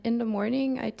In the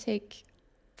morning, I take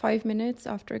 5 minutes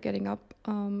after getting up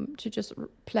to just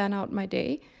plan out my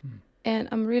day. And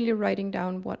I'm really writing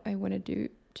down what I want to do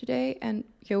today. And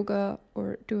yoga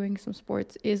or doing some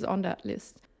sports is on that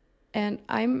list. And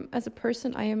as a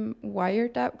person, I am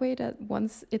wired that way that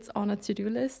once it's on a to-do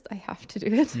list, I have to do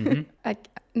it.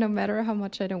 No matter how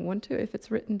much I don't want to, if it's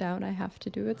written down, I have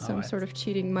to do it. So I'm sort of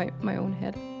cheating my own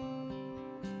head.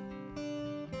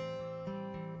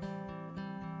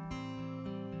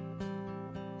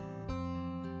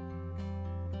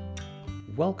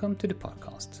 Welcome to the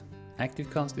podcast.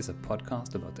 ActiveCast is a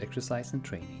podcast about exercise and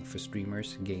training for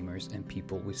streamers, gamers, and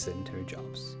people with sedentary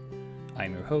jobs.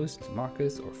 I'm your host,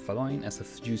 Marcus, or Faloin as a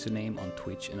username on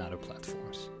Twitch and other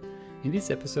platforms. In this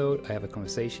episode, I have a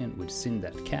conversation with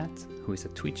SynThatCat, who is a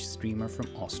Twitch streamer from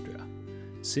Austria.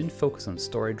 Syn focuses on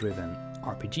story-driven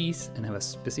RPGs and have a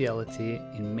specialty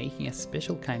in making a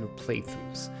special kind of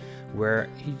playthroughs, where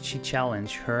she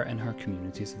challenges her and her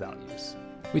community's values.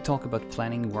 We talk about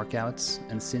planning workouts,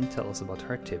 and Syn tells us about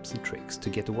her tips and tricks to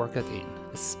get the workout in,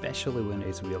 especially when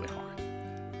it's really hard.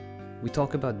 We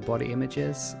talk about body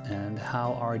images and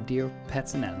how our dear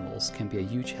pets and animals can be a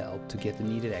huge help to get the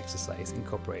needed exercise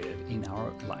incorporated in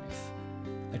our life.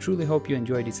 I truly hope you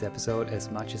enjoyed this episode as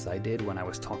much as I did when I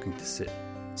was talking to Syn.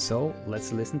 So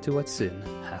let's listen to what Syn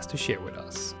has to share with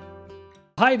us.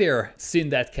 Hi there,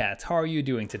 SynThatCat. How are you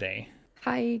doing today?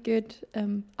 Hi, good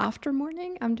after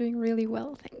morning. I'm doing really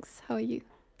well, thanks. How are you?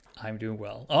 I'm doing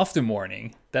well. After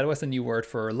morning. That was a new word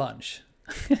for lunch.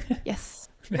 Yes.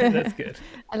 That's good.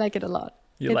 I like it a lot.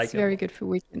 It's very good for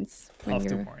weekends when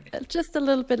after you're morning. just a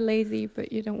little bit lazy,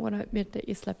 but you don't want to admit that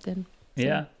you slept in. So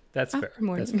Yeah, that's fair.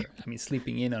 morning. That's fair. I mean,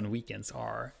 sleeping in on weekends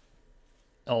are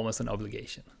almost an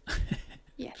obligation.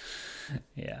 Yeah.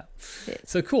 Yeah.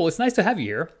 So cool. It's nice to have you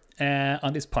here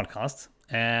on this podcast.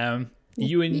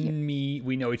 You and me,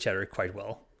 we know each other quite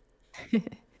well.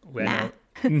 Nah.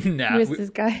 Who's this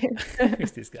guy?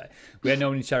 Who's this guy? We have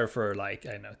known each other for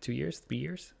 2 years, 3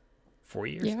 years, 4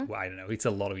 years. Yeah. Well, I don't know. It's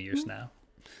a lot of years now.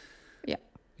 Yeah.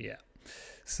 Yeah.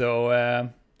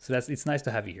 So it's nice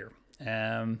to have you here.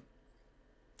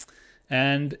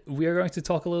 And we are going to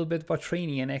talk a little bit about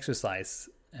training and exercise,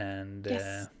 and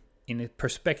in the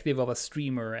perspective of a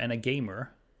streamer and a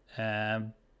gamer,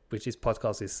 which this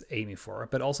podcast is aiming for,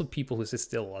 but also people who sit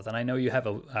still a lot. And I know you have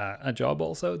a job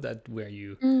also where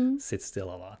you sit still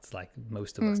a lot, like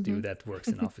most of us do that works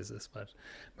in offices. But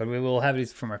we will have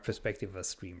this from a perspective of a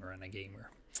streamer and a gamer.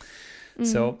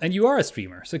 So, and you are a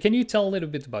streamer. So can you tell a little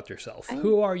bit about yourself?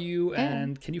 Who are you,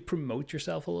 and can you promote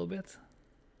yourself a little bit?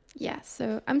 Yeah,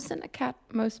 so I'm SynThatCat.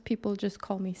 Most people just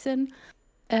call me Syn.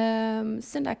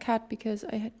 SynThatCat because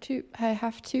I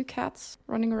have two cats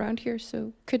running around here,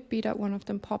 so could be that one of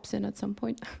them pops in at some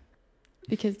point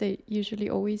because they usually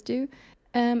always do.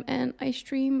 And I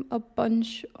stream a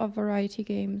bunch of variety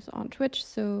games on Twitch,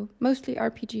 so mostly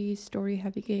RPGs,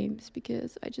 story-heavy games,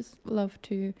 because I just love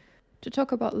to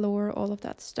talk about lore, all of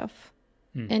that stuff.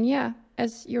 And yeah,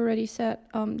 as you already said,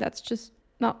 that's just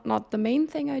not the main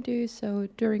thing I do. So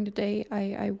during the day,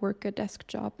 I work a desk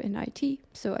job in IT,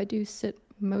 so I do sit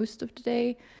most of the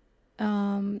day,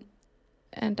 and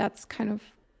that's kind of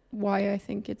why I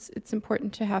think it's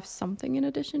important to have something in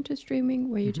addition to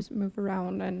streaming where you just move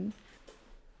around and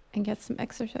get some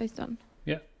exercise done.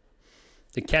 Yeah,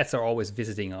 the cats are always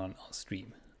visiting on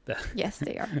stream. Yes,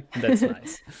 they are. That's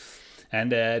nice.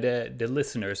 And the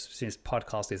listeners, since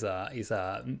podcast is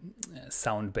a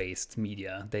sound-based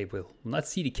media, they will not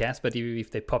see the cats, but if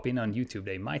they pop in on YouTube,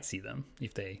 they might see them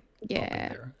if they pop in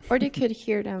there. Or they could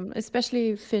hear them,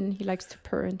 especially Finn. He likes to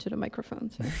purr into the microphone.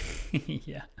 So.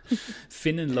 Yeah.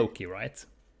 Finn and Loki, right?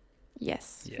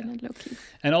 Yes, Yeah. Finn and Loki.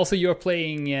 And also you're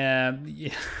playing,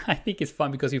 I think it's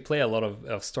fun because you play a lot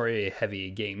of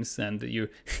story-heavy games, and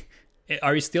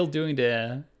are you still doing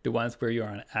the ones where you're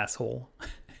an asshole?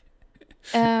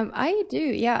 I do,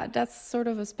 yeah. That's sort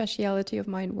of a speciality of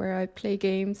mine where I play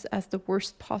games as the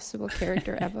worst possible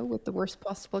character ever with the worst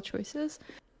possible choices.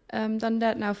 Done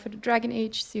that now for the Dragon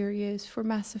Age series, for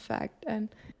Mass Effect, and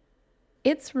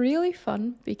it's really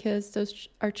fun because those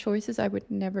are choices I would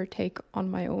never take on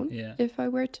my own if I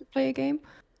were to play a game.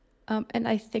 And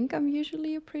I think I'm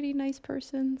usually a pretty nice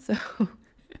person, so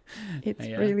it's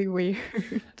really weird.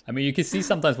 I mean, you can see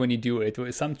sometimes when you do it,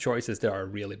 some choices that are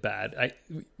really bad.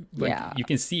 You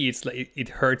can see it's like it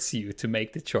hurts you to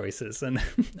make the choices, and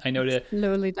I know that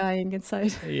slowly dying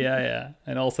inside. Yeah,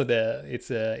 and also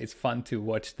it's fun to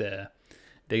watch the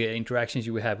interactions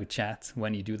you have with chat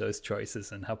when you do those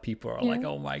choices, and how people are like,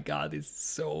 "Oh my god, it's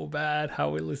so bad. How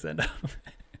will this end up?"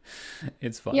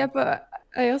 It's fun. Yeah, but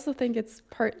I also think it's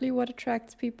partly what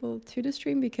attracts people to the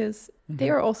stream because they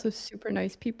Hmm. are also super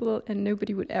nice people and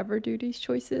nobody would ever do these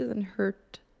choices and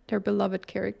hurt their beloved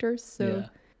characters. So Yeah.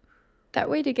 that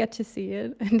way they get to see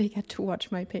it and they get to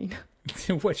watch my pain.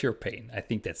 What's your pain? I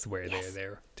think that's where they're Yes.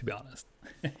 there, to be honest.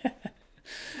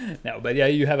 No, but yeah,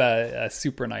 you have a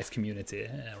super nice community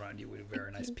around you with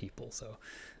very nice people. So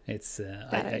it's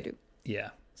That I do.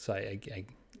 yeah. So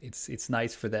it's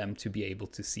nice for them to be able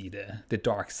to see the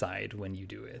dark side when you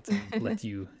do it and let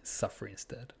you suffer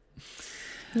instead.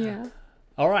 Yeah.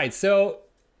 All right, so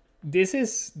this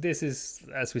is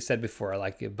as we said before,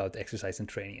 like about exercise and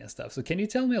training and stuff. So can you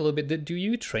tell me a little bit? Do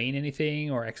you train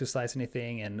anything or exercise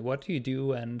anything, and what do you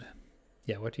do? And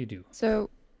yeah, what do you do? So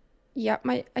yeah,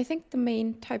 I think the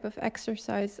main type of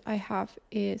exercise I have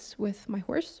is with my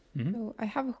horse. Mm-hmm. So I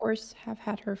have a horse, have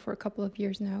had her for a couple of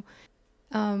years now.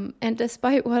 And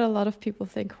despite what a lot of people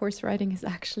think, horse riding is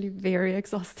actually very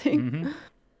exhausting.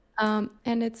 Mm-hmm.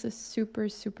 And it's a super,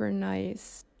 super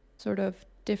nice sort of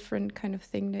different kind of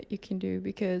thing that you can do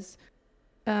because,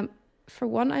 for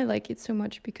one, I like it so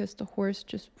much because the horse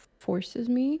just forces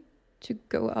me to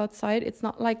go outside. It's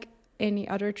not like any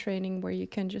other training where you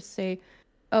can just say,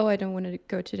 oh, I don't want to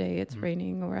go today. It's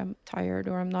raining or I'm tired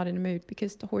or I'm not in the mood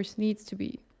because the horse needs to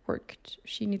be worked.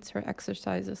 She needs her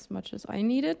exercise as much as I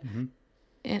need it. Mm-hmm.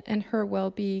 And her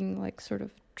well-being like sort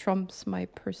of trumps my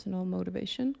personal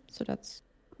motivation. So that's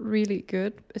really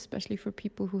good, especially for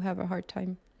people who have a hard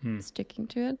time sticking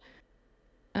to it.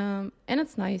 And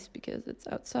it's nice because it's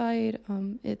outside.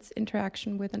 It's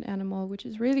interaction with an animal, which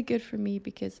is really good for me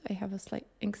because I have a slight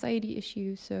anxiety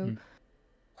issue. So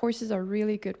horses are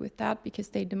really good with that because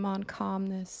they demand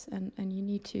calmness and you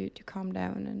need to calm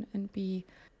down and be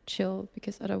chill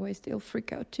because otherwise they'll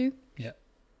freak out too. Yeah.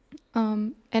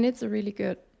 And it's a really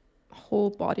good whole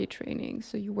body training.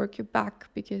 So you work your back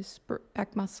because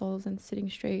back muscles and sitting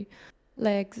straight,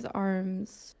 legs,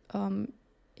 arms.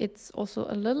 It's also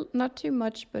a little, not too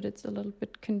much, but it's a little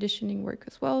bit conditioning work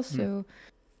as well. So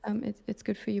it's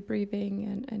good for your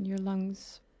breathing and your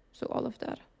lungs. So all of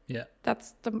that. Yeah.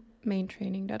 That's the main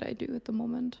training that I do at the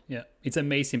moment. Yeah. It's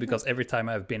amazing because every time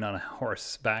I've been on a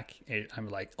horseback, I'm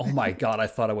like, oh my God, I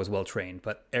thought I was well trained,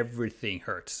 but everything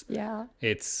hurts. Yeah.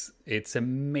 It's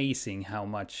amazing how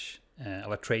much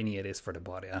of a training it is for the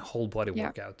body, a whole body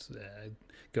workout.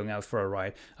 Going out for a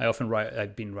ride.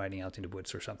 I've been riding out in the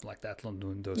woods or something like that,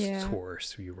 doing those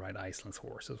tours where you ride Iceland's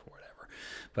horses or whatever.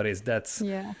 But it's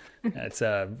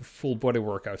a full body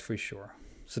workout for sure.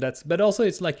 So but also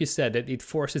it's like you said, that it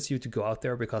forces you to go out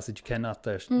there because you cannot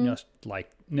just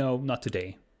like, no, not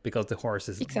today, because the horse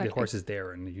is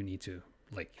there and you need to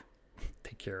like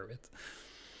take care of it.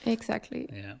 Exactly.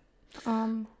 Yeah.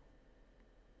 But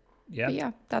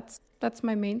yeah, that's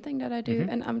my main thing that I do.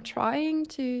 And I'm trying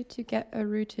to get a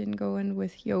routine going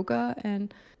with yoga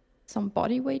and some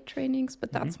body weight trainings,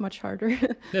 but that's much harder.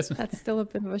 That's still a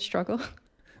bit of a struggle.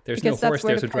 There's no horse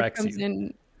there to drag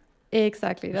you.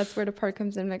 Exactly. That's where the part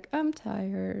comes in. Like, I'm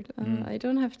tired. I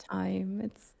don't have time.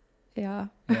 It's, yeah.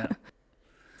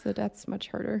 So that's much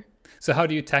harder. So how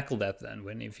do you tackle that then?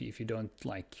 If you don't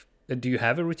like, do you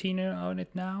have a routine on it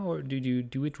now, or do you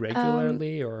do it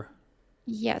regularly, or?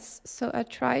 Yes. So I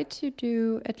try to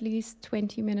do at least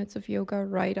 20 minutes of yoga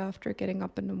right after getting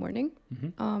up in the morning.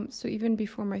 So even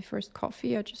before my first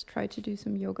coffee, I just try to do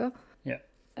some yoga. Yeah.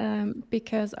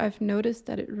 Because I've noticed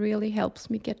that it really helps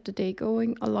me get the day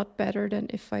going a lot better than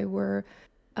if I were,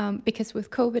 because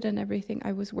with COVID and everything,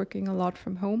 I was working a lot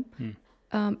from home.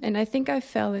 And I think I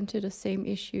fell into the same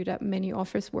issue that many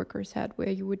office workers had, where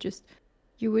you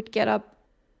would get up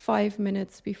 5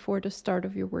 minutes before the start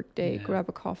of your workday, grab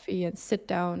a coffee and sit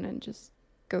down and just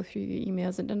go through your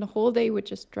emails. And then the whole day would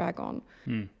just drag on.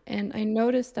 And I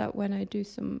noticed that when I do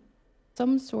some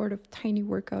sort of tiny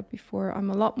workout before, I'm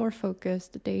a lot more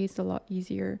focused. The day is a lot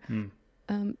easier.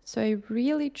 So I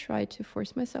really try to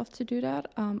force myself to do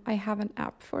that. I have an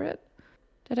app for it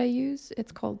that I use.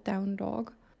 It's called Down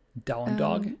Dog. Down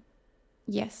Dog?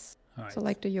 Yes. All right. So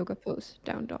like the yoga pose,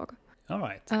 Down Dog. All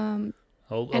right.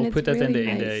 I'll put that really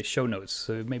in the show notes.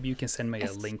 So maybe you can send me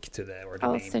a link to that, or the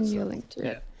I'll name. send you a link to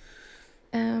it.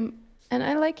 And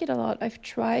I like it a lot. I've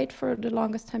tried for the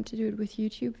longest time to do it with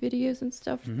YouTube videos and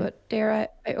stuff, but there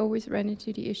I always ran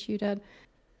into the issue that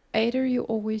either you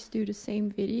always do the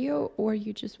same video or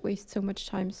you just waste so much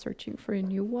time searching for a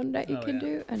new one that you can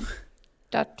do. And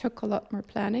that took a lot more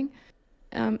planning.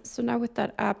 So now with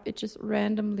that app, it just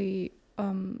randomly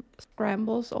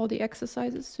scrambles all the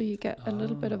exercises. So you get a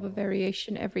little bit of a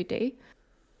variation every day.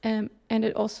 And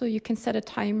it also, you can set a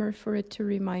timer for it to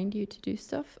remind you to do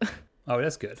stuff. Oh,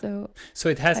 that's good. So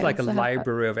it has I like a also have that.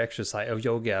 library of exercise of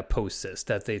yoga poses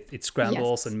that it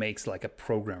scrambles Yes, and makes like a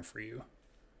program for you.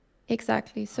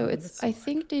 exactly. So Oh, it's that's I smart.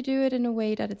 think they do it in a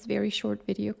way that it's very short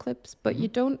video clips, but Mm-hmm. you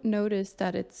don't notice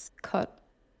that it's cut.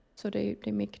 So they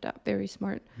make that very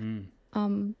smart. Mm.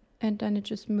 And then it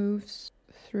just moves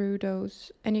through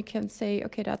those, and you can say,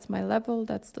 okay, that's my level,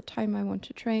 that's the time I want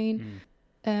to train.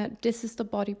 Mm. This is the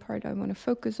body part I want to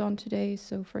focus on today.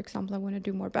 So, for example, I want to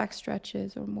do more back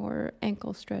stretches or more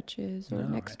ankle stretches or All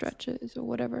neck right. stretches or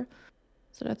whatever.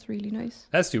 So that's really nice.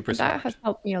 That's super And that has smart.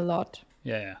 helped me a lot.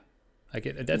 Yeah, yeah. I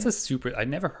get it. That's Yeah. a super. I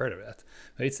never heard of that.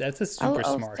 But that's a super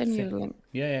I'll smart send you the thing. link.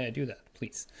 Yeah, do that,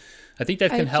 please. I think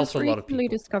that I can help just a lot of recently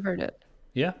people. discovered it.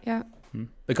 Yeah. Yeah.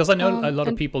 Because I know a lot of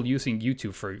And people using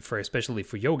YouTube for especially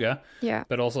for yoga, yeah,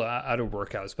 but also other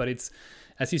workouts. But it's,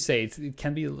 as you say, it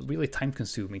can be really time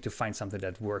consuming to find something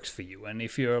that works for you. And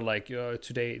if you're like,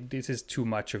 today this is too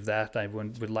much of that, I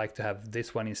would like to have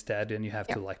this one instead, and you have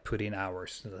yeah, to like put in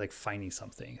hours, like finding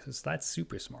something. So that's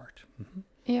super smart.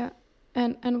 yeah.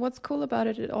 And what's cool about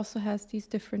it, it also has these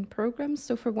different programs.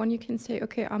 So for one, you can say,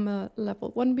 okay, I'm a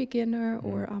level 1 beginner,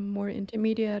 or I'm more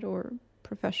intermediate or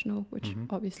professional, which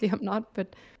obviously I'm not,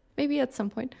 but maybe at some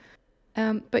point.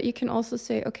 But you can also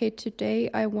say, okay, today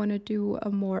I want to do a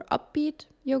more upbeat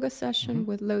yoga session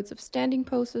with loads of standing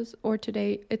poses, or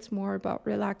today it's more about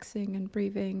relaxing and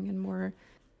breathing and more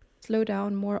slow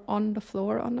down, more on the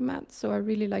floor on the mat. So I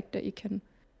really like that you can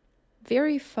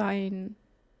very fine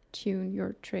tune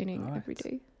your training All every right.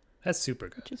 day, That's super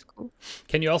good. which is cool.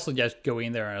 Can you also just go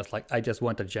in there and it's like, I just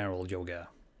want a general yoga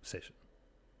session?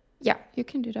 Yeah, you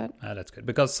can do that. That's good,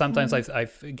 because sometimes I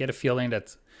get a feeling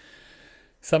that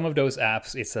some of those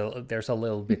apps, there's a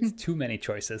little bit too many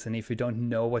choices, and if you don't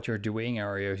know what you're doing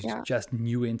or you're Yeah, just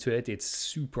new into it, it's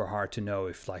super hard to know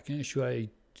if like, should I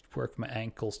work my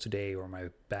ankles today or my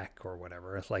back or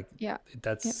whatever. It's like yeah.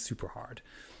 that's Yeah. super hard.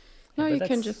 No, But you can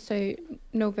that's, just say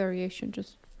no variation,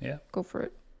 just yeah, go for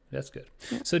it. that's good.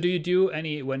 Yeah. So do you do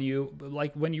any when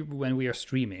we are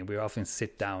streaming, we often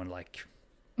sit down like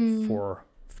for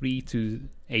 3 to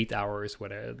 8 hours,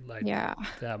 whatever, like Yeah.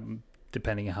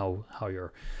 depending on how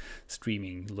your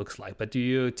streaming looks like. But do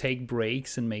you take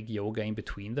breaks and make yoga in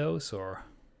between those, or?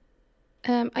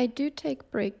 I do take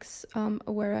breaks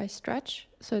where I stretch.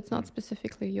 So it's not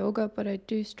specifically yoga, but I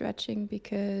do stretching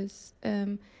because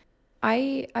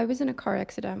I was in a car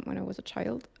accident when I was a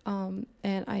child, and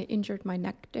I injured my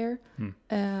neck there.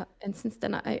 And since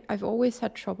then, I've always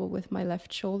had trouble with my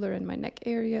left shoulder and my neck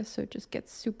area, so it just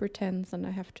gets super tense, and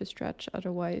I have to stretch.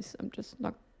 Otherwise, I'm just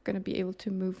not going to be able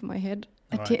to move my head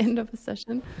at the end of a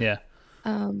session. Yeah.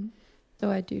 So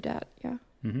I do that, yeah.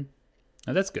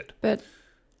 Oh, that's good. But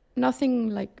nothing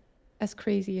like as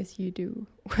crazy as you do,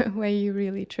 where you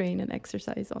really train and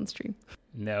exercise on stream.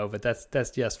 No, but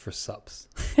that's just for subs.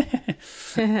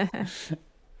 Just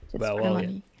Well, for the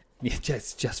money. Yeah,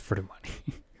 just for the money.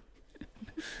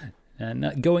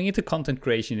 And going into content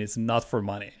creation is not for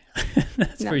money.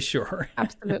 That's No. for sure.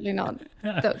 Absolutely not.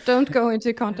 Don't go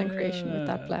into content creation with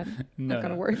that plan. Not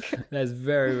gonna work. There's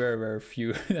very, very, very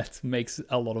few that makes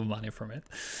a lot of money from it.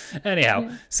 Anyhow,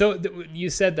 so you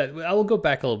said that, I will go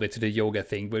back a little bit to the yoga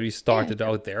thing where you started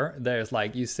out there. There's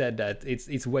like, you said that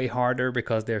it's way harder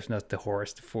because there's not the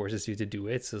horse that forces you to do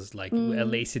it. So it's like a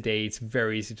lazy day, it's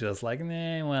very easy to just like,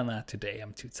 nah, well, not today,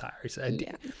 I'm too tired. So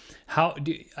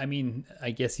I mean,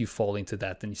 I guess you fall into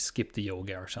that and you skip the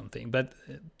yoga or something, but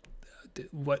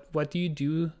what do you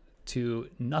do to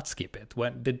not skip it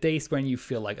when the days when you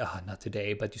feel like, not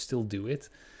today, but you still do it?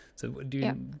 So do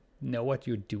you know what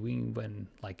you're doing when,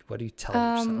 like, what do you tell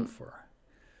yourself? Or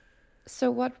So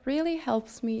what really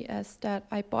helps me is that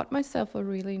I bought myself a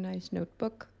really nice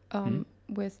notebook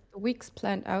with the weeks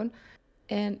planned out,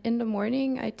 and in the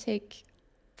morning I take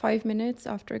 5 minutes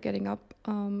after getting up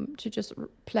to just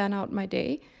plan out my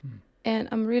day, and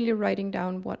I'm really writing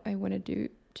down what I want to do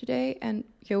today, and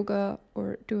yoga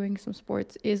or doing some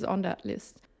sports is on that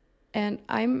list. And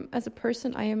as a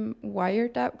person, I am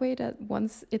wired that way, that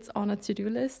once it's on a to-do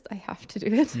list, I have to do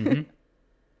it.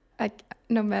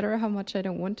 No matter how much I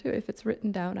don't want to, if it's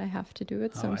written down, I have to do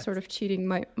it. So I'm sort of cheating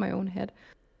my own head.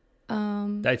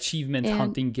 The achievement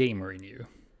hunting gamer in you.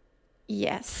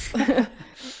 Yes.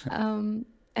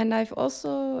 And I've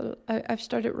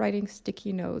started writing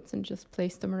sticky notes and just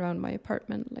place them around my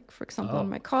apartment. Like, for example, on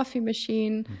my coffee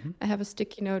machine, I have a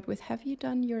sticky note with, have you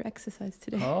done your exercise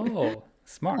today? Oh,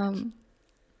 smart.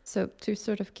 So to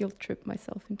sort of guilt trip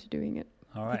myself into doing it.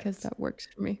 All right. Because that works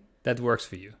for me. That works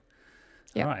for you.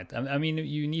 Yeah. All right. I mean,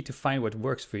 you need to find what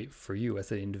works for you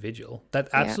as an individual. That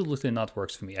Yeah. absolutely not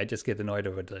works for me. I just get annoyed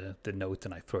over the note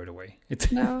and I throw it away.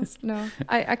 No,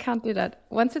 I can't do that.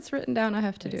 Once it's written down, I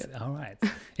have to do it. All right.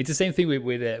 It's the same thing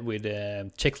with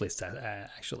checklists,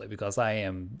 actually, because I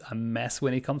am a mess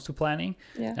when it comes to planning.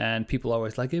 Yeah. And people are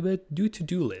always like, yeah, but do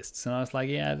to-do lists. And I was like,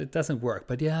 yeah, that doesn't work.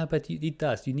 But yeah, but it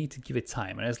does. You need to give it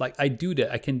time. And it's like, I do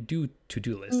that. I can do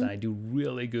to-do lists and I do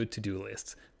really good to-do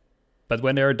lists. But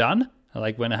when they're done,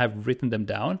 like when I have written them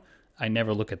down, I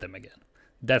never look at them again.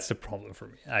 That's the problem for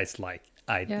me. It's like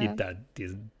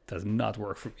this does not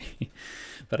work for me.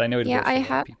 But I know it works for a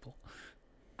lot of people.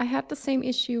 I had the same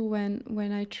issue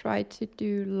when I tried to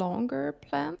do longer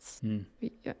plans.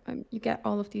 You get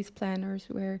all of these planners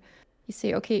where you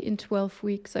say, okay, in 12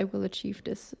 weeks I will achieve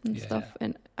this and stuff,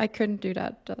 and I couldn't do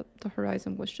that. The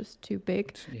horizon was just too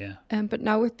big. Yeah. But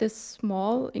now with this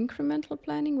small incremental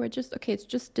planning, we're just it's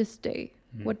just this day.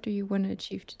 What do you want to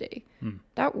achieve today?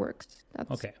 That works.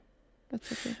 That's okay.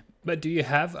 But do you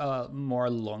have a more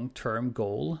long-term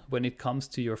goal when it comes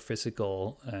to your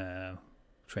physical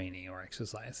training or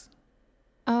exercise?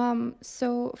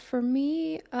 So for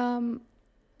me,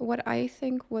 what I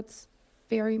think what's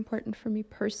very important for me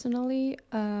personally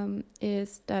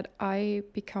is that I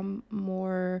become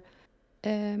more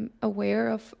aware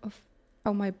of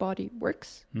how my body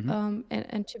works,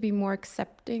 and to be more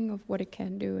accepting of what it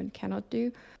can do and cannot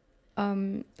do.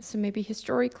 So maybe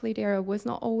historically there I was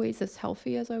not always as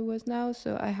healthy as I was now.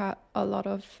 So I had a lot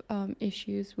of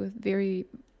issues with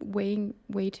weighing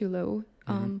way too low.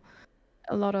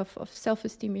 A lot of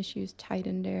self-esteem issues tied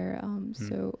in there.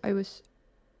 So I was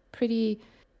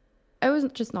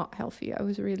just not healthy. I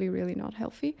was really, really not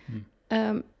healthy.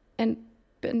 And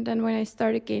then when I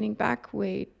started gaining back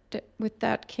weight, with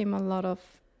that came a lot of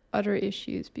other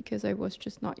issues because I was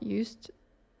just not used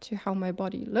to how my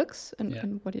body looks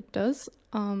and what it does.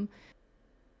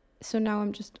 So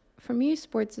now for me,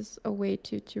 sports is a way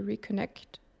to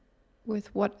reconnect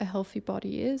with what a healthy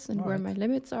body is and where my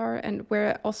limits are and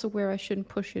where I shouldn't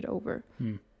push it over,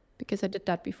 because I did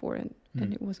that before and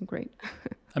it wasn't great.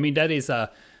 I mean, that is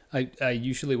I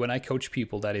usually, when I coach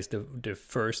people, that is the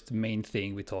first main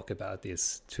thing we talk about,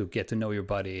 is to get to know your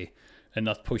body and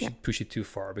not push it too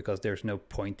far, because there's no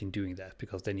point in doing that,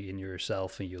 because then you injure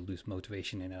yourself and you lose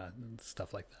motivation and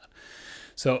stuff like that.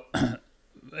 So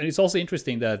it's also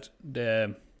interesting that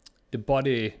the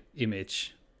body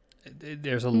image,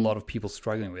 there's a lot of people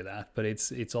struggling with that, but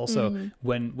it's also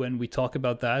when we talk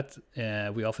about that,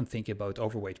 we often think about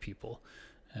overweight people.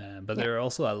 But there are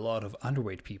also a lot of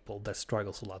underweight people that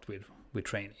struggles a lot with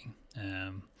training.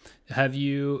 Have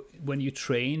you, when you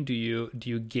train, do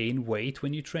you gain weight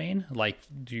when you train? Like,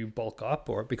 do you bulk up?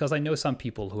 Or because I know some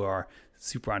people who are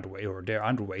super underweight or they're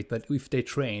underweight, but if they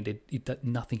train,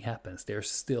 nothing happens. They're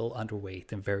still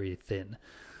underweight and very thin.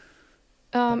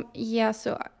 So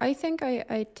I think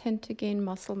I tend to gain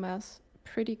muscle mass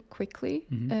pretty quickly,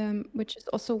 which is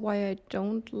also why I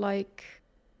don't like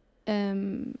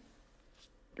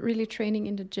really training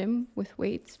in the gym with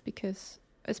weights, because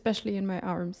especially in my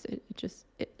arms, it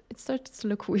starts to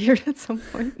look weird at some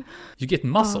point. You get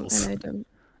muscles. And I don't.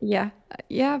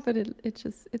 Yeah, but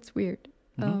it's weird.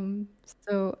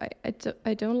 So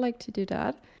I don't like to do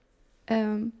that.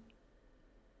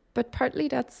 But partly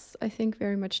that's, I think,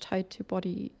 very much tied to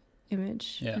body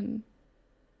image. Yeah. And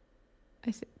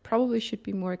I probably should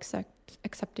be more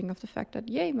accepting of the fact that,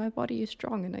 yay, my body is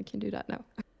strong and I can do that now.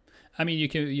 I mean, you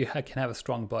can have a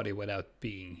strong body without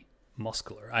being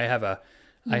muscular. I have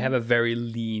a very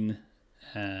lean.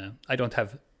 I don't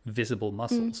have visible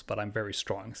muscles, but I'm very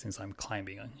strong since I'm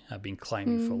climbing. I've been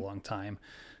climbing for a long time,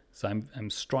 so I'm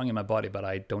strong in my body, but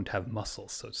I don't have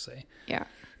muscles, so to say. Yeah.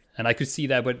 And I could see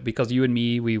that, but because you and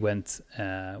me, we went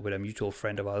with a mutual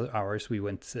friend of ours. We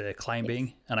went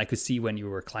climbing, and I could see when you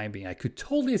were climbing. I could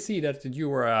totally see that you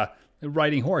were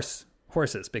riding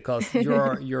horses, because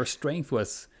your strength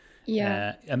was.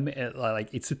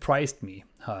 Like, it surprised me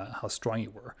how strong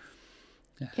you were.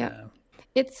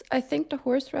 I think the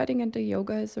horse riding and the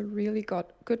yoga is a really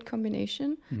good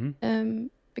combination.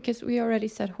 Because we already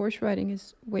said horse riding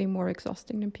is way more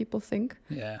exhausting than people think.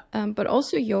 But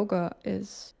also yoga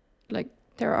is, like,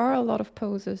 there are a lot of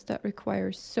poses that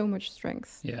require so much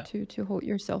strength to hold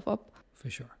yourself up. For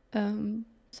sure.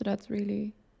 So that's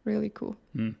really, really cool.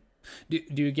 Do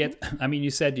you get, I mean,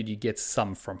 you said that you get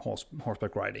some from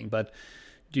horseback riding, but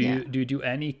do you do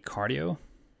any cardio?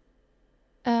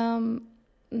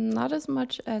 Not as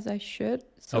much as I should.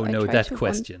 So that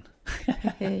question.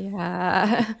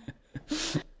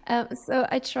 So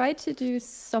I try to do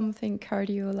something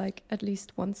cardio, like at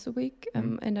least once a week,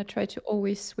 and I try to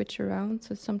always switch around.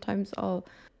 So sometimes I'll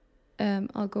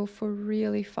I'll go for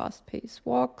really fast-paced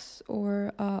walks,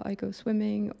 or I go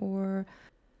swimming, or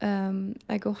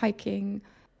I go hiking.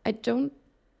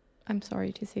 I'm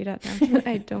sorry to say that now, but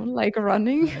I don't like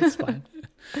running. That's fine.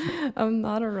 I'm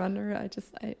not a runner.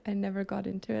 I never got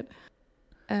into it.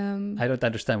 I don't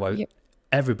understand why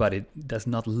everybody does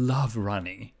not love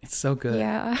running. It's so good.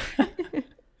 Yeah.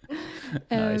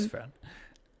 No, it's fun.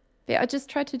 Yeah, I just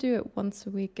try to do it once a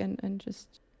week and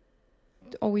just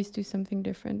always do something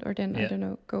different. Or then, I don't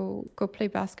know, go play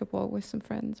basketball with some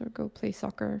friends, or go play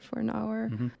soccer for an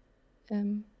hour.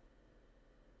 But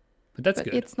that's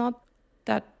good. It's not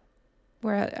that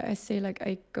where I say like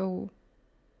I go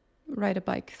ride a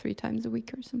bike 3 times a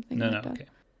week or something like that. Okay.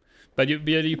 But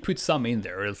you put some in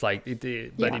there. It's like but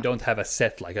you don't have a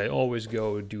set. Like I always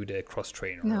go do the cross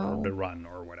train or the run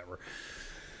or whatever.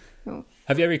 No.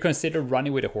 Have you ever considered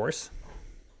running with a horse?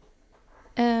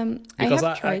 I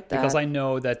have tried that. Because I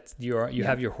know that you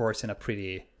have your horse in a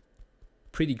pretty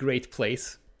great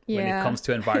place when it comes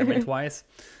to environment wise,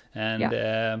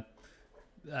 and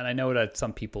I know that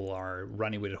some people are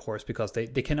running with a horse because they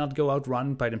cannot go out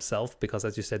run by themselves because,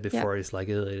 as you said before, it's like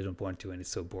they don't want to and it's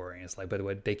so boring. It's like,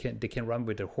 but they can run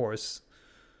with a horse.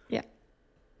 Yeah.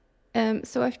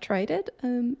 So I've tried it,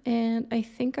 and I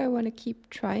think I want to keep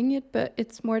trying it, but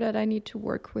it's more that I need to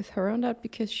work with her on that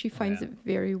because she finds it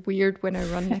very weird when I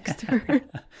run next to her.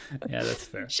 Yeah, that's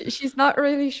fair. She's not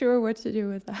really sure what to do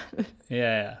with that.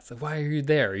 Yeah. So why are you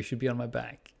there? You should be on my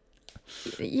back.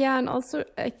 Yeah, and also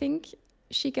I think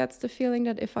she gets the feeling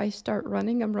that if I start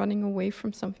running, I'm running away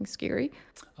from something scary.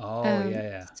 Oh,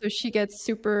 yeah. So she gets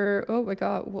super, oh my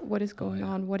God, what is going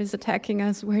on? What is attacking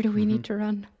us? Where do we need to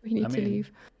run? We need to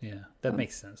leave. Yeah, that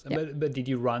makes sense. Yeah. But did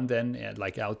you run then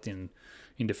like out in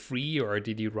the free, or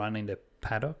did you run in the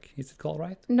paddock? Is it called,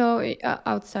 right? No,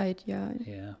 outside, yeah.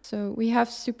 Yeah. So we have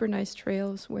super nice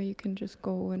trails where you can just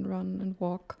go and run and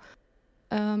walk.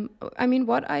 I mean,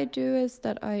 what I do is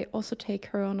that I also take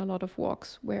her on a lot of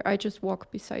walks where I just walk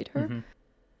beside her.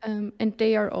 And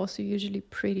they are also usually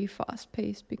pretty fast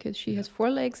paced because she has 4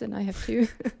 legs and I have 2.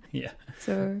 Yeah.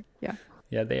 So, yeah.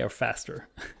 Yeah, they are faster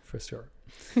for sure.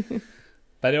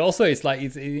 But it also, it's like,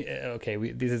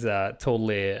 okay, this is a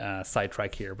totally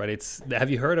sidetrack here, but have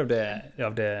you heard of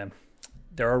there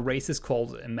are races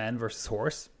called Man versus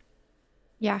Horse?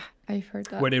 Yeah, I've heard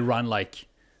that. Where they run like,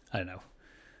 I don't know,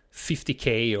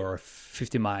 50K or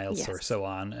 50 miles or so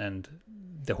on, and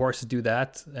the horses do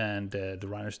that and the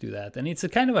runners do that, and it's a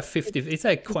kind of a 50, it's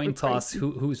a coin toss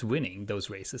who's winning those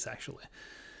races actually.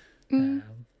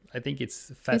 I think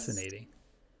it's fascinating.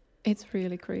 It's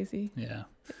really crazy. Yeah,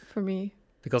 for me,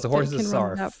 because the horses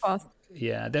are fast.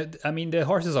 Yeah, I mean the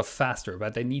horses are faster,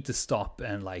 but they need to stop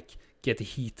and like get the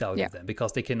heat out of them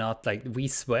because they cannot, like, we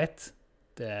sweat.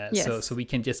 So we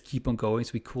can just keep on going,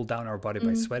 so we cool down our body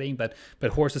by sweating, but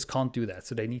horses can't do that,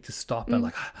 so they need to stop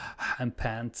and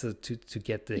pant to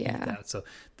get the heat out. So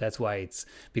that's why it's,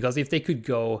 because if they could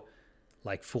go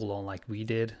like full on like we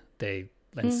did,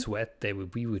 and sweat,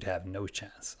 we would have no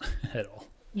chance at all.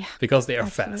 Yeah, because they are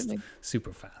fast,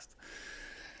 super fast.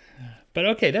 But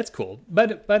okay, that's cool.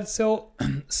 But so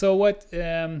what?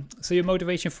 So your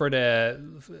motivation for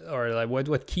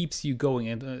what keeps you going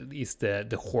is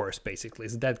the horse basically.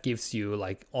 So that gives you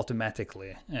like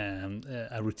automatically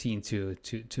a routine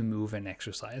to move and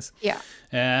exercise. Yeah.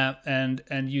 And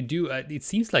you do. It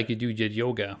seems like you do your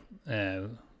yoga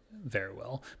very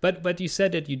well. But you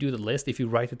said that you do the list. If you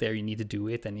write it there, you need to do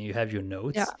it, and you have your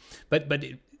notes. Yeah. But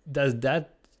does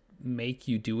that make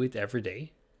you do it every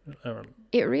day?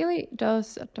 It really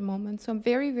does at the moment. So I'm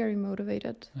very, very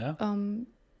motivated. Yeah.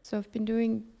 So I've been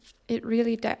doing it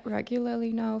really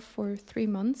regularly now for 3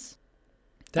 months.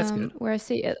 That's good. Where I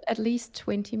say at least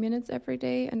 20 minutes every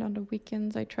day, and on the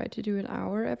weekends I try to do an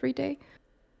hour every day.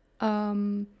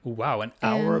 Wow, an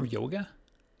hour of yoga?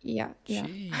 Yeah.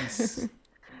 Jeez.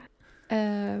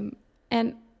 And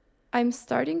I'm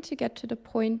starting to get to the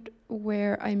point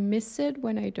where I miss it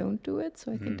when I don't do it.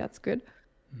 So I think that's good.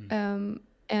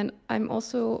 And I'm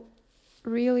also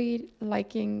really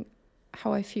liking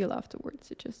how I feel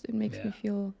afterwards. It makes me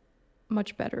feel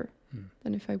much better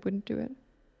than if I wouldn't do it.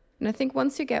 And I think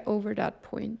once you get over that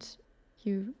point,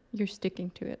 you're sticking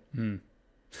to it. And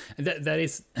that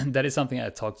is something I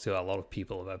talk to a lot of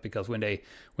people about, because when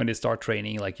they start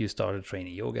training, like you started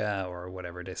training yoga or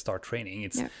whatever, they start training,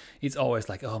 it's always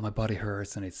like, oh, my body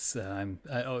hurts and it's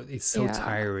so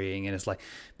tiring, and it's like,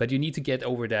 but you need to get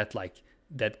over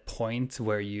that point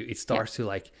where it starts to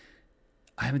like,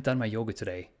 I haven't done my yoga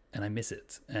today and I miss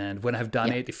it, and when I've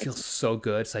done it feels so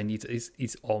good, so I need to,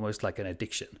 it's almost like an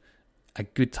addiction, a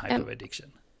good type of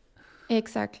addiction.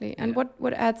 Exactly. And Yeah.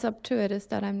 what adds up to it is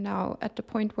that I'm now at the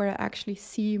point where I actually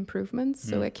see improvements.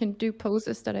 So I can do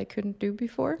poses that I couldn't do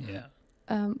before, Yeah.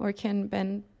 or can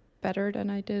bend better than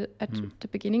I did at the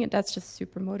beginning. And that's just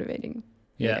super motivating.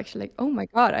 You're Yeah. actually like, oh my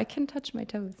God, I can touch my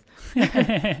toes.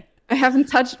 I haven't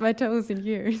touched my toes in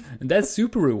years. And that's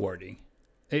super rewarding.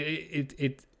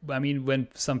 I mean, when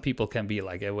some people can be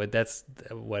like, well,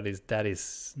 that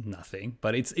is nothing,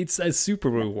 but it's a super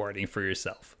Yeah, rewarding for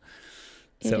yourself.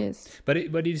 it So, is. but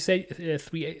did you say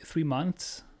 3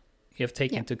 months you have Yeah.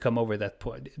 taken to come over that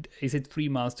point? Is it 3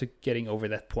 months to getting over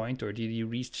that point, or did you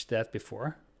reach that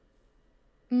before?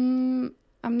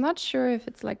 I'm not sure if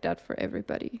it's like that for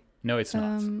everybody. No, it's not.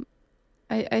 Um,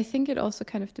 I think it also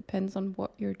kind of depends on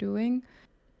what you're doing.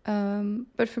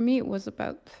 But for me, it was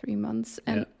about 3 months,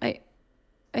 Yeah. and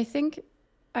I think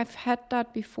I've had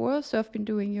that before. So I've been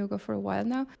doing yoga for a while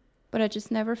now, but I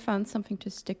just never found something to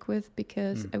stick with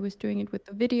because I was doing it with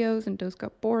the videos, and those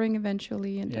got boring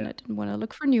eventually, and then Yeah. I didn't want to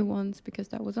look for new ones because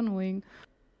that was annoying.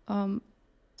 Um,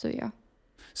 so yeah,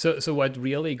 So what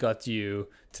really got you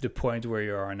to the point where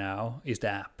you are now is the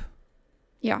app.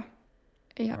 yeah,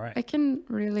 yeah. All right. I can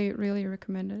really, really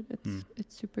recommend it.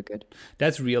 It's super good.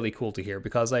 That's really cool to hear,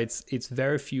 because it's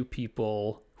very few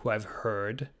people who I've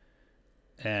heard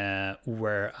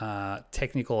where a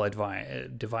technical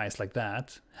device like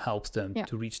that helps them Yeah.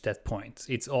 to reach that point.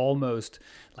 It's almost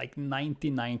like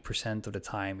 99% of the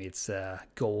time it's a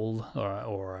goal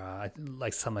or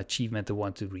like some achievement they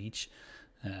want to reach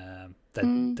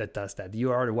that does that.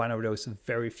 You are one of those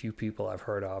very few people I've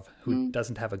heard of who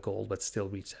doesn't have a goal but still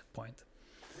reach that point.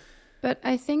 But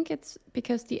I think it's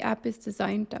because the app is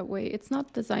designed that way. It's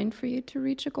not designed for you to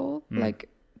reach a goal. Like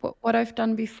what I've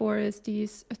done before is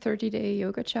these 30-day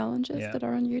yoga challenges Yeah. that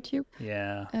are on YouTube.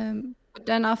 Yeah. But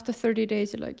then after 30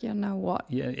 days, you're like, yeah, now what?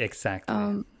 Yeah,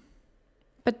 exactly.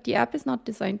 But the app is not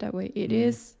designed that way. It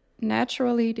is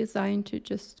naturally designed to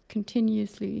just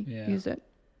continuously use it.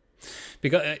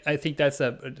 Because I think that's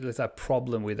a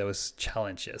problem with those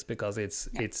challenges, because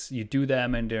it's you do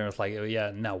them and they're like, oh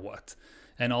yeah, now what?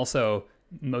 And also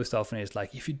most often it's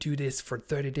like, if you do this for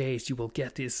 30 days you will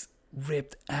get these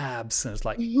ripped abs, and it's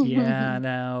like, yeah,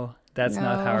 no, that's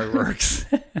not how it works.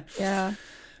 Yeah.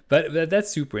 But that's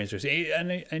super interesting,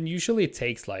 and usually it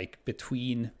takes like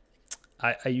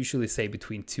I usually say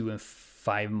between 2 and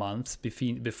 5 months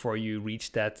before you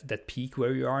reach that peak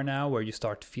where you are now, where you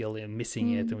start feeling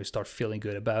missing it and we start feeling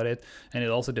good about it. And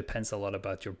it also depends a lot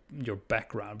about your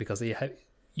background, because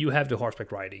you have the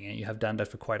horseback riding and you have done that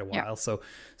for quite a while. Yeah.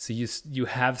 So you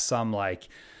have some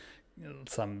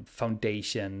some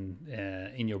foundation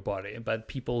in your body. But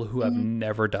people who have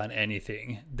never done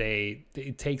anything,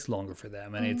 it takes longer for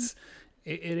them, and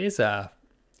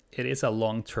it is a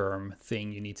long-term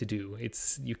thing you need to do.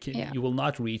 You will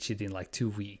not reach it in like 2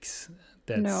 weeks.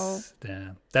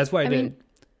 That's why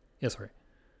sorry.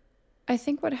 I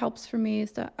think what helps for me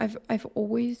is that I've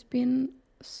always been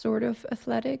sort of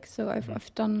athletic. So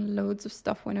I've done loads of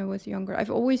stuff when I was younger.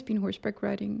 I've always been horseback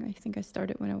riding. I think I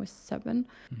started when I was 7.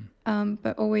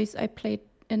 But always I played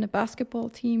in a basketball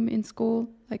team in school,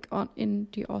 like in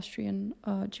the Austrian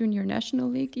junior national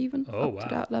league, even up to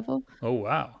that level. Oh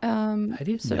wow! I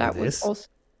didn't know that this. was also,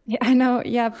 yeah, I know,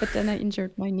 yeah, but then I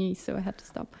injured my knee, so I had to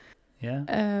stop. Yeah.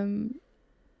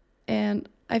 And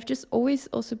I've just always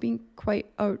also been quite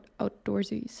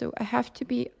outdoorsy, so I have to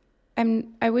be.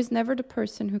 I was never the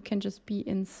person who can just be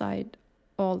inside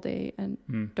all day and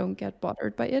don't get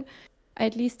bothered by it. I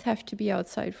at least have to be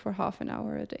outside for half an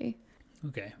hour a day.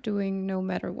 Okay. Doing no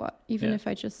matter what, even if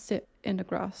I just sit in the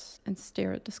grass and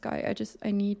stare at the sky.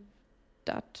 I need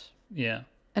that. Yeah.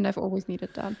 And I've always needed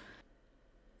that.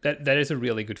 That is a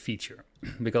really good feature,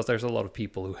 because there's a lot of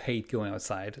people who hate going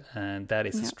outside, and that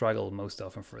is a struggle most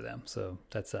often for them. So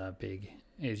that's a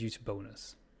huge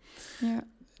bonus. Yeah.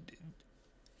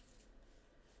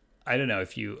 I don't know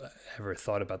if you ever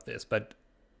thought about this, but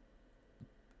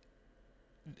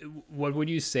what would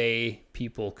you say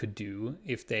people could do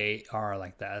if they are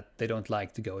like that? They don't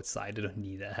like to go outside. They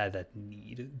don't have that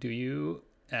need. Do you,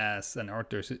 as an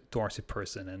outdoorsy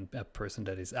person and a person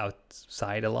that is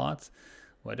outside a lot,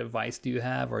 what advice do you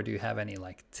have, or do you have any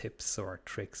like tips or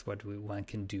tricks what one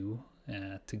can do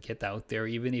to get out there,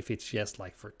 even if it's just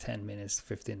like for 10 minutes,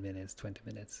 15 minutes, 20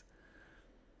 minutes?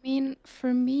 I mean,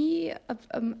 for me,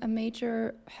 a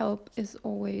major help is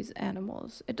always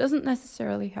animals. It doesn't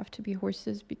necessarily have to be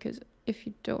horses, because if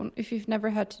you've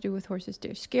never had to do with horses,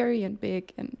 they're scary and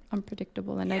big and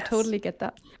unpredictable, and Yes. I totally get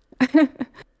that.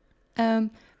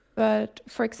 But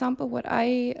for example, what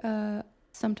I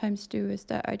sometimes do is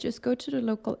that I just go to the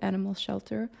local animal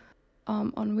shelter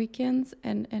on weekends,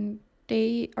 and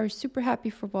they are super happy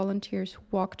for volunteers who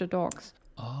walk the dogs.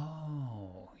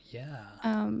 Oh, yeah.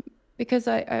 Because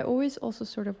I always also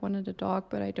sort of wanted a dog,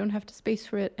 but I don't have the space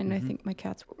for it, and I think my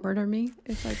cats would murder me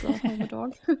if I brought home a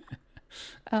dog.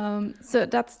 So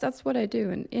that's what I do,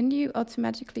 and you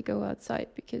automatically go outside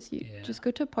because you just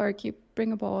go to a park, you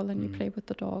bring a ball, and you play with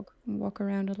the dog and walk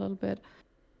around a little bit.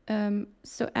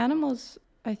 So animals,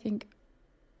 I think,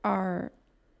 are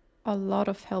a lot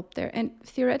of help there, and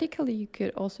theoretically, you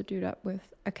could also do that with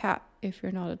a cat if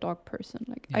you're not a dog person.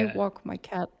 Like I walk my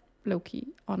cat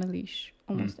Loki on a leash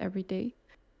almost every day,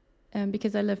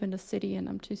 because I live in the city and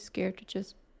I'm too scared to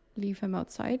just leave him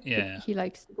outside. Yeah. But he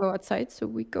likes to go outside, so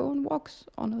we go on walks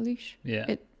on a leash. Yeah.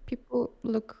 People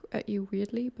look at you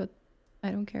weirdly, but I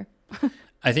don't care.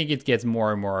 I think it gets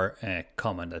more and more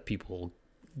common that people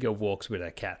go walks with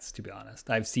their cats. To be honest,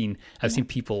 I've seen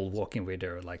people walking with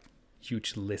their like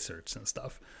huge lizards and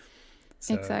stuff.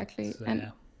 So, exactly,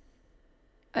 and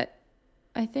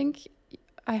I think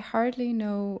I hardly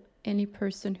know any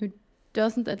person who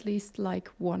doesn't at least like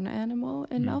one animal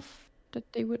enough that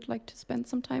they would like to spend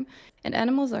some time. And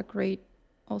animals are great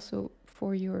also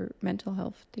for your mental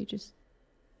health.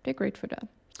 They're great for that.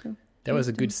 So that was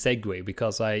a good segue,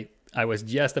 because I was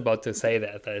just about to say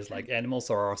that it's like animals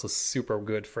are also super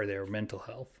good for their mental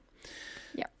health.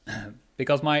 Yeah.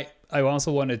 Because I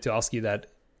also wanted to ask you that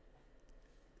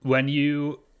when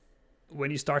you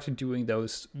started doing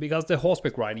those, because the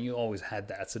horseback riding, you always had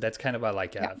that. So that's kind of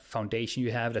a foundation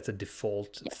you have. That's a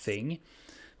default thing.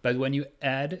 But when you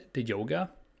add the yoga,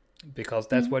 because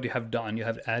that's what you have done, you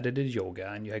have added the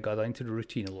yoga and you have got into the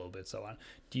routine a little bit, so on.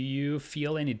 Do you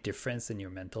feel any difference in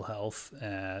your mental health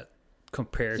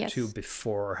compared to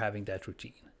before having that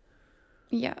routine?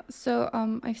 Yeah, so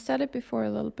I've said it before a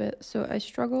little bit. So I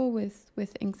struggle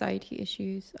with anxiety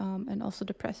issues, and also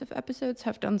depressive episodes,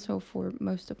 have done so for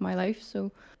most of my life.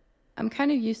 So I'm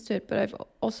kind of used to it, but I've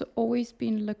also always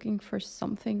been looking for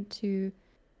something to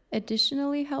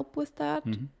additionally help with that.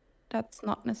 That's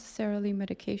not necessarily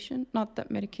medication. Not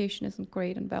that medication isn't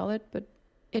great and valid, but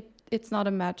it's not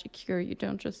a magic cure. You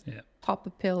don't just pop a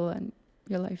pill and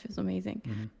your life is amazing.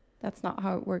 That's not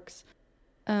how it works.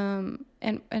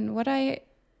 And what I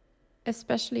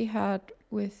especially had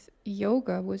with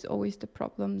yoga was always the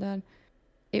problem that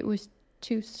it was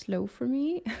too slow for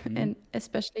me. And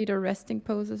especially the resting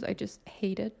poses, I just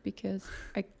hate it because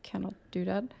I cannot do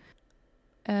that.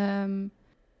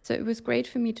 So it was great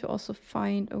for me to also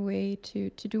find a way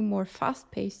to do more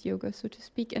fast-paced yoga, so to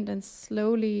speak, and then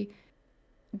slowly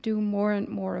do more and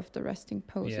more of the resting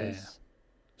poses.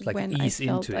 It's like when ease I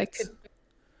felt into I it. could.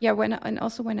 Yeah, and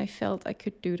also when I felt I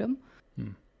could do them.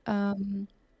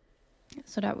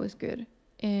 So that was good.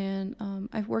 And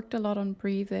I've worked a lot on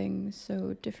breathing,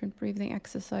 so different breathing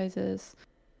exercises.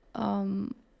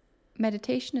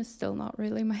 Meditation is still not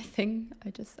really my thing.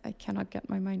 I cannot get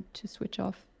my mind to switch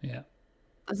off. Yeah.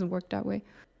 Doesn't work that way.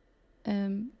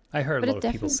 I heard a lot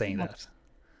of people saying that.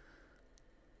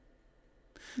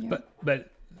 Yeah.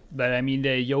 But I mean,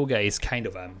 the yoga is kind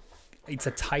of it's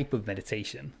a type of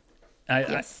meditation.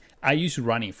 I use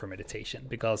running for meditation,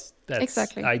 because that's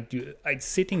exactly. I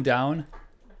sitting down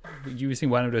using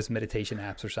one of those meditation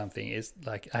apps or something is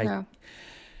like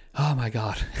oh my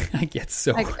god, I get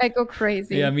so I go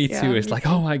crazy. Yeah, me too. It's like,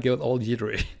 oh my god, all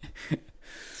jittery.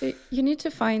 So you need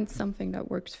to find something that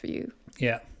works for you.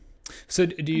 Yeah. So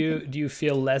do you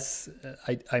feel less?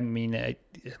 I mean,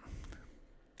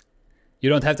 you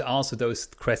don't have to answer those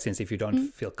questions if you don't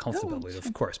feel comfortable with,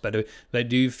 of course. But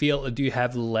do you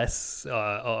have less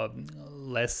or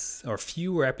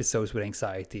fewer episodes with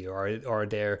anxiety, or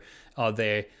are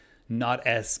they not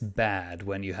as bad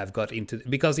when you have got into,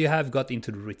 because you have got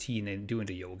into the routine and doing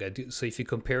the yoga? So if you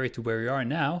compare it to where you are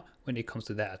now when it comes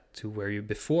to that, to where you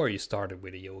before you started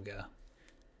with the yoga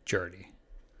journey.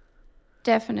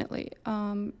 Definitely.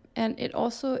 And it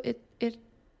also it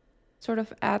sort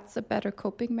of adds a better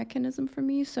coping mechanism for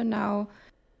me. So now,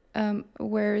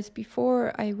 whereas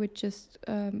before I would just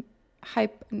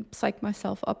hype and psych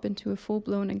myself up into a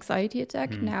full-blown anxiety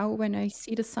attack, now when I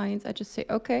see the signs, I just say,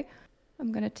 okay,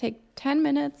 I'm going to take 10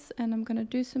 minutes and I'm going to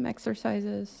do some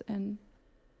exercises, and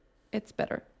it's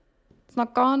better. It's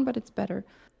not gone, but it's better.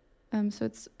 So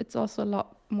it's also a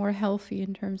lot more healthy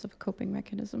in terms of coping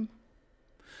mechanism.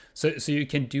 So you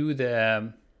can do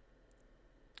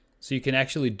so you can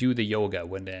actually do the yoga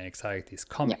when the anxiety is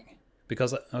coming. Yeah.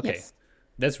 Because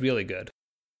that's really good.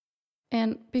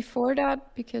 And before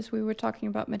that, because we were talking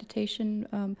about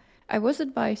meditation, I was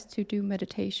advised to do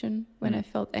meditation when I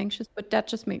felt anxious, but that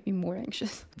just made me more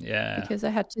anxious. Yeah. Because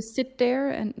I had to sit there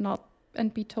and not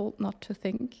and be told not to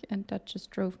think, and that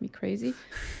just drove me crazy.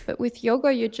 But with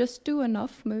yoga, you just do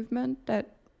enough movement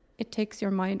that it takes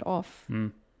your mind off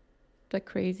the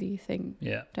crazy thing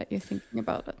that you're thinking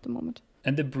about at the moment.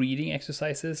 And the breathing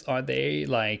exercises, are they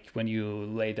like when you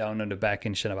lay down on the back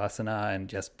in Shavasana and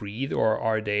just breathe, or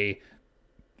are they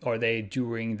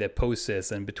during the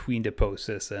poses and between the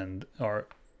poses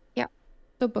Yeah,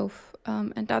 so both.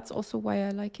 And that's also why I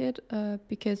like it,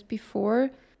 because before,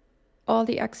 all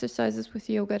the exercises with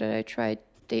yoga that I tried,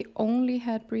 they only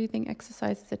had breathing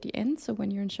exercises at the end, so when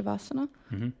you're in Shavasana.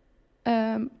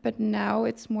 But now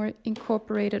it's more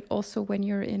incorporated also when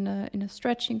you're in a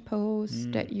stretching pose,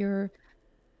 that you're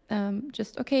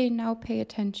just, okay, now pay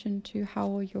attention to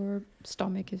how your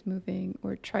stomach is moving,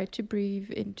 or try to breathe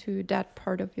into that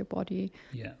part of your body.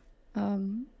 Yeah.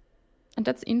 And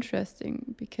that's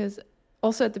interesting, because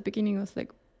also at the beginning I was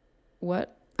like,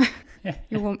 what?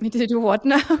 You want me to do what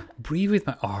now? Breathe with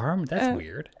my arm? That's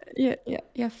weird.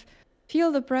 Yeah.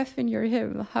 Feel the breath in your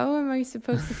hip. How am I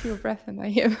supposed to feel breath in my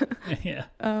hip? Yeah.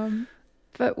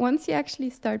 But once you actually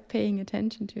start paying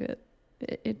attention to it,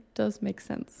 it does make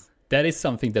sense. That is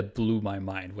something that blew my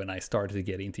mind when I started to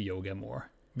get into yoga more.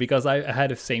 Because I had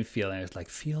the same feeling. It's like,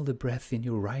 feel the breath in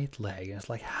your right leg. And it's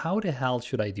like, how the hell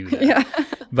should I do that? Yeah.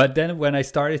 But then when I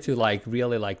started to like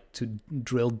really like to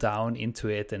drill down into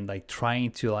it and like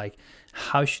trying to like,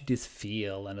 how should this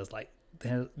feel? And it's like,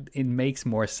 then it makes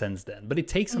more sense then. But it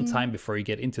takes some time before you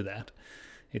get into that.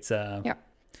 It's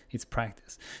it's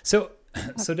practice. So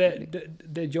so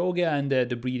the yoga and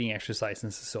the breathing exercises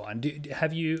and so on.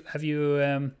 Have you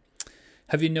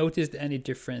noticed any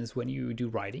difference when you do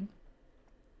riding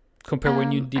compared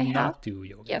when you did not do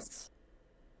yoga? Yes.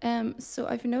 So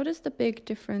I've noticed a big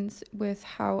difference with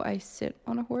how I sit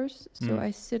on a horse. So I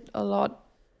sit a lot.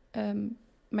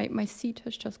 My seat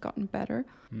has just gotten better.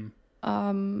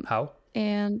 How?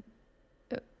 And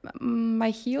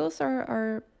my heels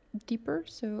are deeper,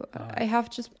 so I have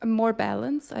just more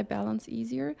balance. I balance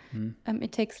easier.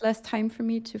 It takes less time for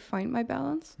me to find my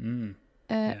balance.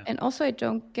 And also I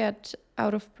don't get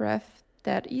out of breath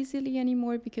that easily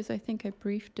anymore, because I think I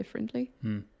breathe differently.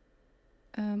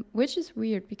 Which is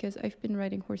weird, because I've been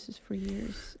riding horses for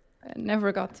years. I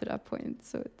never got to that point.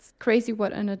 So it's crazy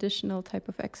what an additional type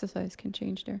of exercise can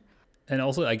change there. And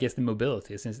also, I guess the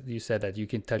mobility, since you said that you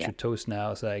can touch your toes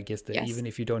now. So I guess that even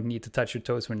if you don't need to touch your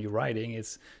toes when you're riding,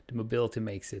 it's the mobility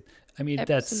makes it. I mean,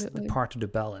 that's the part of the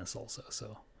balance also.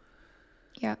 So.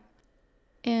 Yeah.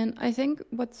 And I think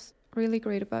what's really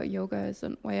great about yoga is,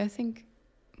 and why I think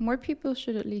more people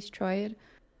should at least try it.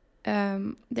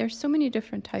 There's so many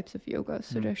different types of yoga.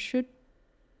 So there should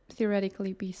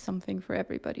theoretically be something for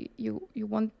everybody. You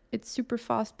want it's super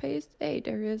fast paced. Hey,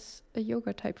 there is a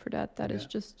yoga type for that. That is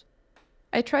just.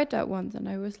 I tried that once, and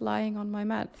I was lying on my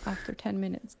mat after 10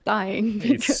 minutes, dying.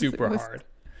 It's super hard.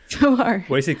 So hard.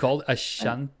 What is it called?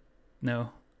 No.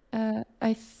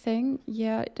 I think,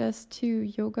 there's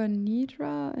 2, Yoga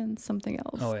Nidra and something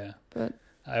else. Oh, yeah. But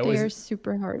they are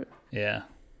super hard. Yeah.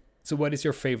 So what is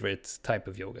your favorite type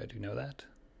of yoga? Do you know that?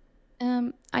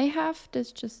 I have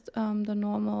this just the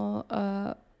normal...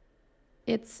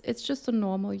 It's just a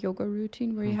normal yoga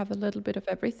routine where you have a little bit of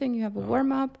everything. You have a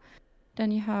warm-up, then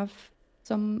you have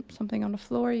something on the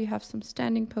floor, you have some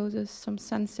standing poses, some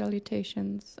sun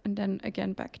salutations, and then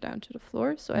again back down to the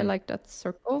floor. So I like that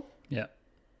circle. Yeah.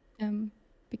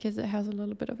 Because it has a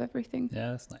little bit of everything.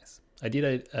 Yeah, that's nice. I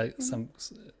did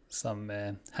some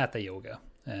hatha yoga.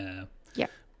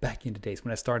 Back in the days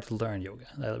when I started to learn yoga,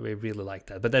 I really liked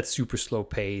that. But that's super slow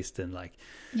paced and like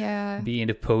be in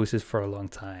the poses for a long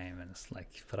time, and it's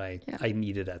like, but I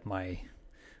needed that. My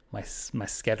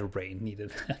scatterbrain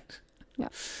needed that. Yeah.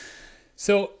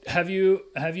 So have you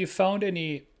found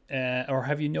any or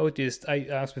have you noticed? I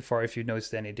asked before if you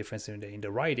noticed any difference in the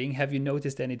writing. Have you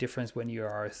noticed any difference when you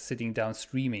are sitting down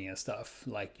streaming and stuff?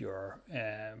 Like your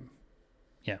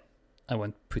I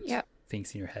won't put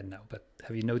things in your head now, but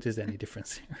have you noticed any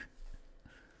difference here?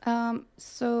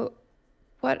 So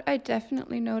what I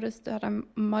definitely noticed that I'm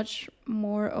much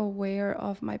more aware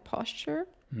of my posture,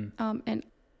 and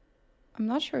I'm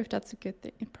not sure if that's a good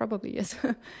thing. It probably is.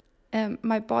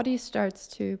 My body starts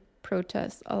to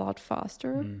protest a lot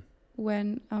faster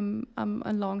when I'm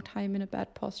a long time in a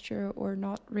bad posture or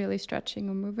not really stretching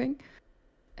or moving,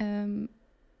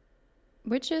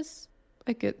 which is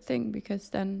a good thing, because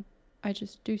then I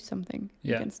just do something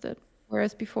against it.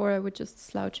 Whereas before I would just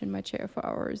slouch in my chair for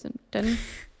hours and then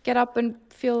get up and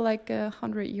feel like a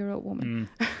 100-year-old woman.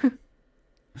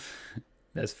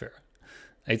 That's fair.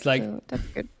 It's like, so that's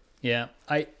good. Yeah,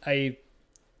 I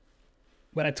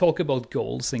when I talk about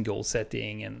goals and goal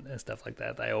setting and stuff like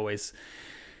that, I always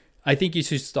I think you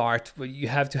should start. You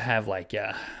have to have like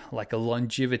a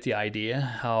longevity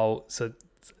idea.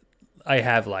 I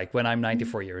have like when I'm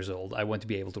 94 years old, I want to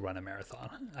be able to run a marathon.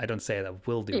 I don't say that I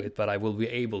will do it, but I will be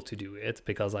able to do it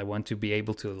because I want to be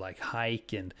able to like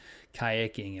hike and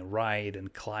kayaking and ride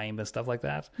and climb and stuff like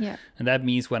that. Yeah. And that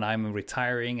means when I'm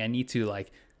retiring, I need to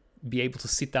like be able to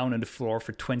sit down on the floor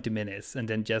for 20 minutes and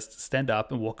then just stand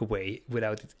up and walk away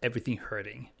without everything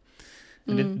hurting.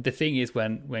 And the thing is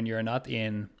when you're not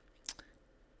in,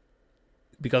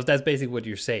 because that's basically what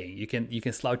you're saying. You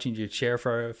can slouch in your chair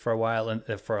for a while and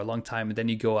for a long time, and then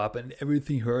you go up and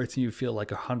everything hurts and you feel like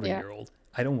 100-year-old.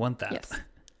 I don't want that. Yes.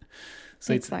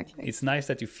 So exactly. it's nice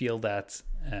that you feel that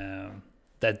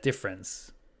that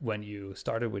difference when you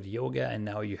started with yoga and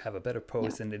now you have a better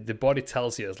pose, and the body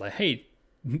tells you, it's like, hey,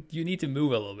 you need to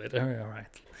move a little bit. All right.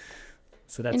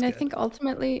 So that's. And I think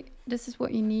ultimately this is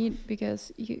what you need,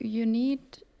 because you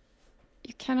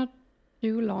cannot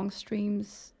do long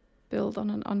streams build on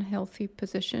an unhealthy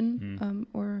position,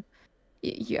 or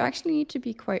you actually need to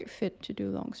be quite fit to do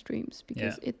long streams,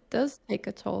 because it does take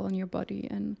a toll on your body,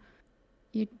 and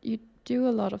you do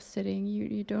a lot of sitting.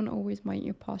 You don't always mind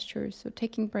your posture, so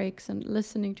taking breaks and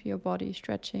listening to your body,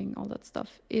 stretching, all that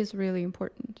stuff is really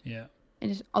important. Yeah,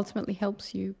 and it ultimately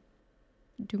helps you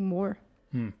do more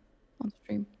on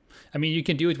stream. I mean, you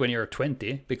can do it when you're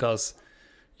 20 because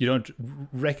you don't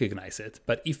recognize it.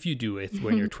 But if you do it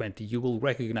when you're 20, you will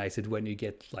recognize it when you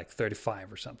get like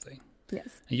 35 or something. Yes.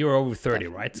 And you're over 30,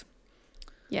 Definitely. Right?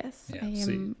 Yes. Yeah, I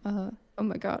am. Oh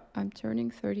my God, I'm turning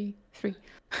 33.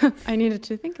 I needed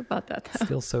to think about that.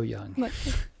 Still so young.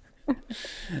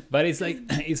 But it's like,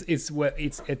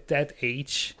 it's at that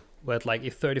age, but like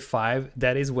at 35,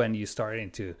 that is when you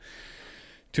starting to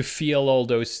feel all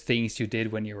those things you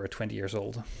did when you were 20 years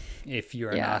old. If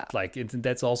you're not like it,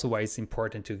 that's also why it's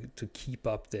important to keep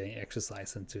up the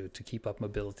exercise and to keep up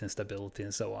mobility and stability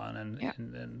and so on.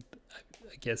 And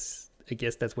I guess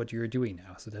that's what you're doing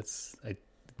now. So it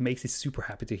makes me super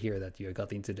happy to hear that you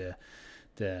got into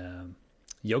the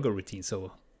yoga routine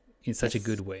so in such a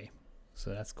good way. So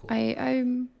that's cool.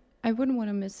 I wouldn't want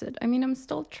to miss it. I mean, I'm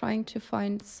still trying to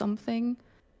find something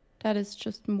that is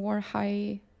just more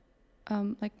high,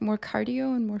 like more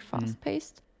cardio and more fast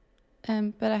paced.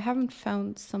 But I haven't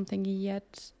found something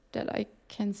yet that I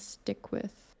can stick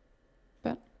with.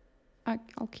 But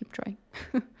I'll keep trying.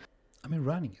 I mean,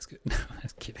 running is good. No, I'm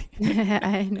just kidding.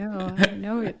 I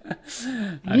know it.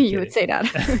 I knew you would say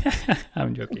that.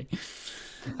 I'm joking.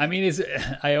 I mean,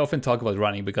 I often talk about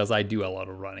running because I do a lot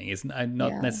of running. I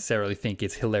not necessarily think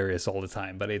it's hilarious all the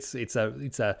time, but it's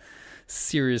a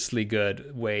seriously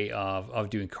good way of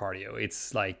doing cardio.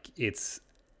 It's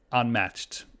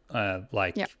unmatched.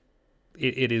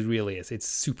 It really is. It's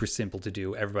super simple to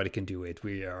do. Everybody can do it.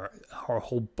 Our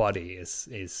whole body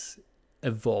is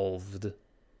evolved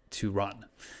to run.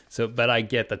 So, but I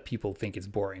get that people think it's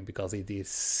boring because it is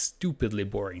stupidly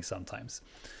boring sometimes.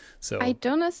 So I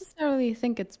don't necessarily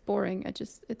think it's boring.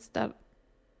 It's that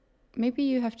maybe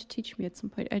you have to teach me at some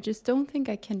point. I just don't think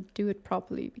I can do it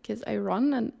properly because I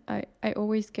run and I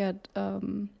always get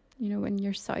when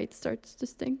your side starts to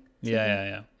sting. So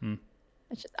yeah.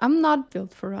 I'm not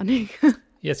built for running.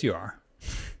 Yes, you are.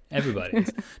 Everybody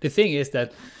is. The thing is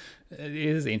that it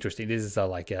is interesting. This is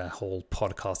like a whole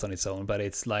podcast on its own, but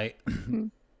it's like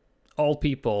all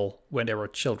people when they were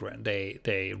children,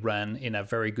 they ran in a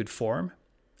very good form.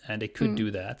 And they could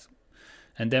do that.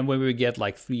 And then when we get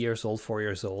like 3 years old, 4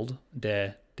 years old,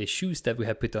 the shoes that we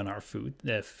have put on our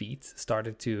feet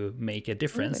started to make a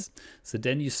difference. Really? So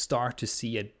then you start to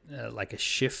see a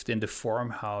shift in the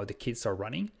form how the kids are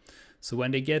running. So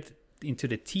when they get into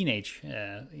the teenage,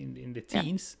 in the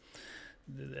teens,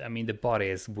 I mean, the body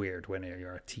is weird when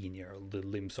you're a teen. The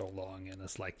limbs are long and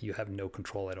it's like you have no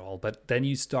control at all. But then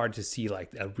you start to see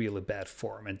like a really bad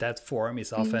form. And that form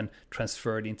is often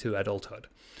transferred into adulthood.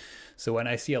 So when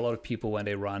I see a lot of people when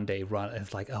they run,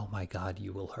 it's like, oh my God,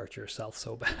 you will hurt yourself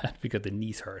so bad because the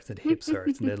knees hurt and the hips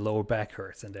hurts and the lower back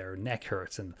hurts and their neck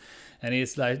hurts. And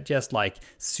it's like just like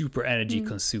super energy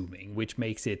consuming, which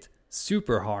makes it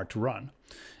super hard to run.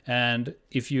 And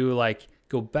if you like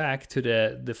go back to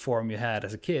the form you had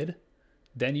as a kid,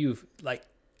 then you like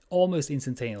almost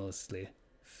instantaneously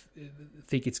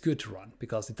think it's good to run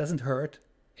because it doesn't hurt.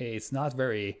 It's not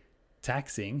very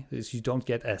taxing. You don't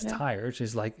get as tired.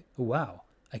 It's like, oh, wow,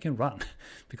 I can run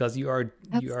because you are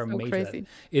so made for that.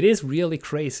 It is really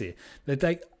crazy. But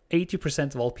like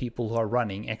 80% of all people who are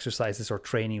running exercises or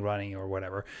training running or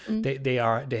whatever, they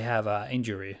have an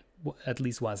injury at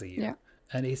least once a year,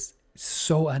 and it's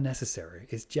so unnecessary.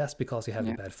 It's just because you have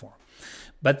a bad form.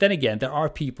 But then again, there are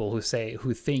people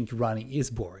who think running is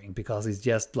boring because it's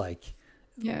just like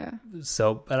Yeah.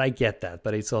 So, but I get that.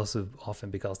 But it's also often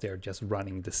because they're just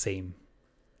running the same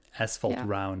asphalt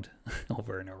round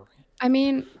over and over. I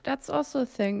mean, that's also a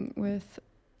thing with,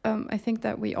 I think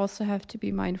that we also have to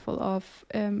be mindful of,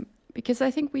 because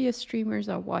I think we as streamers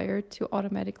are wired to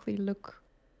automatically look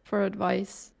for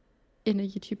advice in a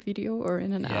YouTube video or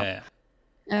in an app.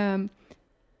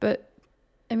 But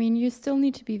I mean, you still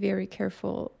need to be very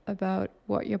careful about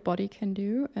what your body can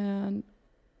do and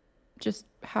just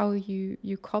how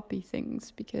you copy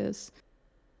things, because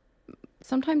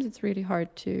sometimes it's really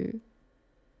hard to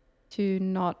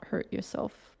not hurt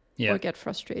yourself or get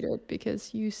frustrated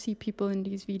because you see people in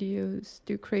these videos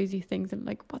do crazy things and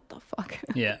like, what the fuck?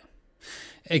 Yeah.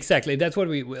 Exactly. That's what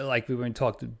we were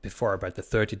talking before about the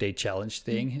 30-day challenge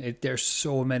thing. There's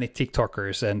so many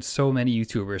TikTokers and so many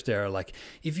YouTubers that are like,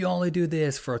 if you only do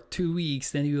this for 2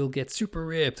 weeks, then you'll get super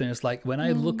ripped. And it's like, when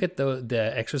I look at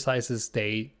the exercises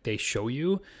they show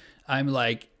you, I'm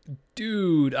like,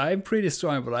 dude, I'm pretty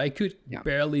strong, but I could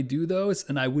barely do those.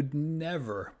 And I would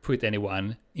never put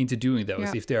anyone into doing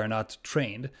those if they are not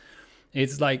trained.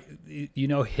 It's like,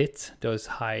 HIIT, those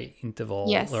high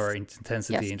interval or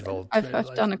intensity interval.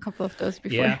 I've done a couple of those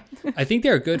before. Yeah, I think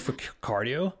they're good for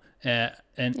cardio, and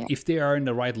if they are in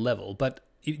the right level. But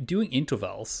doing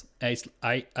intervals,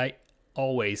 I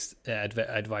always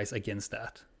advise against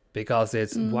that, because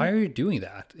it's why are you doing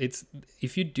that? It's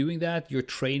if you're doing that, you're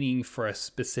training for a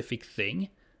specific thing.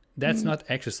 That's not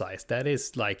exercise. That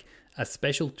is like a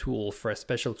special tool for a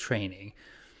special training,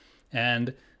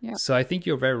 and. Yeah. So I think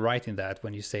you're very right in that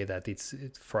when you say that it's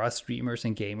for us streamers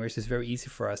and gamers, it's very easy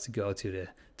for us to go to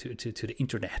the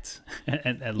internet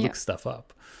and look stuff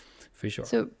up, for sure.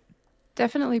 So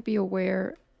definitely be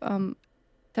aware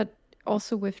that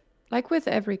also with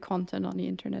every content on the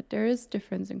internet, there is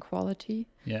difference in quality.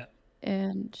 Yeah.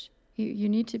 And you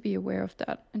need to be aware of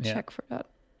that and check for that.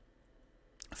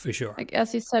 For sure. Like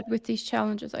as you said, with these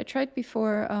challenges, I tried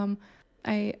before.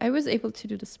 I was able to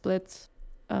do the splits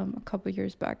a couple of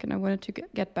years back, and I wanted to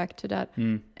get back to that.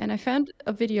 And I found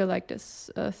a video like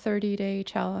this, a 30-day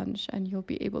challenge, and you'll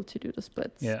be able to do the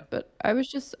splits. Yeah. But I was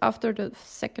just, after the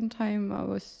second time,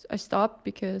 I stopped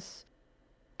because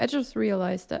I just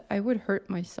realized that I would hurt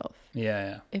myself.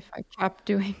 If I kept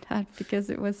doing that, because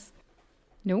it was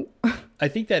no. I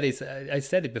think that is. I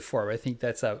said it before. But I think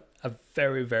that's a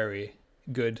very, very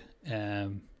good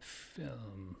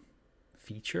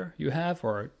feature you have,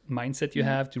 or mindset you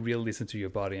have, to really listen to your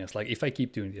body. And it's like, if I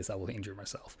keep doing this, I will injure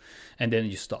myself, and then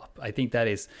you stop. I think that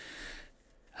is,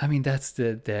 that's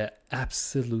the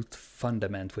absolute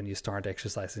fundament when you start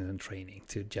exercising and training,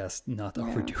 to just not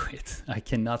overdo it. I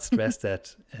cannot stress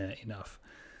that enough.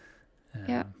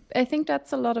 I think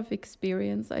that's a lot of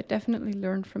experience. I definitely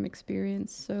learned from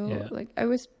experience. So like, I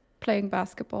was playing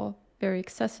basketball very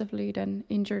excessively, then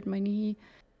injured my knee.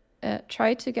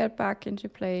 Tried to get back into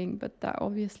playing, but that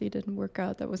obviously didn't work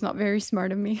out. That was not very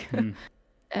smart of me.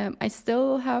 I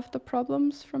still have the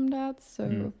problems from that,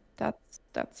 so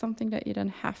that's something that you then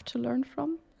have to learn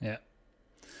from.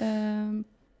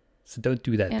 So don't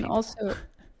do that. And people. Also,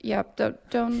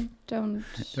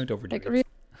 don't overdo it. Really,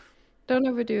 don't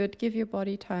overdo it. Give your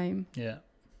body time. Yeah.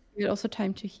 Give it also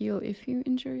time to heal if you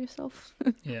injure yourself.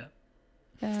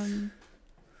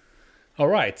 All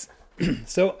right.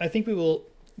 So I think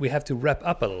we have to wrap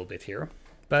up a little bit here,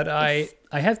 but I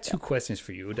have two questions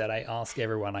for you that I ask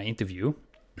everyone I interview.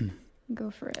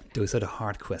 Go for it. Those are the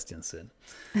hard questions.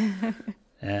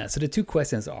 So the two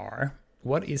questions are,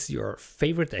 what is your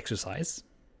favorite exercise?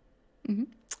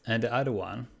 And the other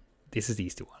one, this is the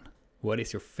easy one. What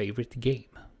is your favorite game?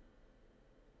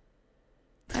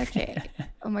 Okay.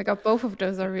 Oh my God, both of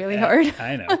those are really hard.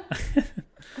 I know.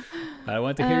 I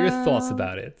want to hear your thoughts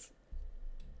about it.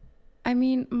 I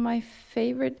mean, my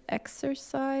favorite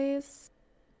exercise,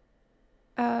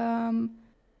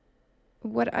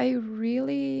 what I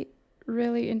really,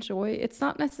 really enjoy, it's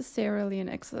not necessarily an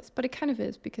exercise, but it kind of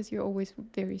is, because you're always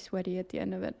very sweaty at the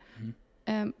end of it.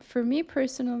 For me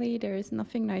personally, there is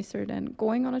nothing nicer than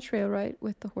going on a trail ride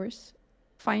with the horse,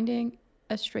 finding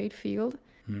a straight field,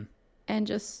 and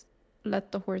just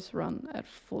let the horse run at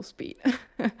full speed.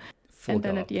 And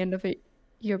then at the end of it,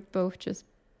 you're both just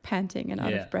panting and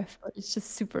out of breath, but it's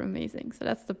just super amazing. So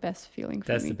that's the best feeling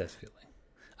for me. That's the best feeling.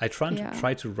 I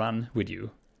tried to run with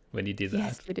you when you did that.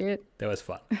 Yes, we did. That was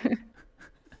fun.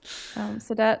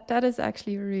 So that is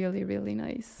actually really, really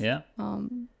nice. Yeah.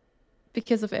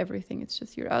 Because of everything. It's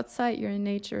just, you're outside, you're in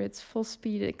nature, it's full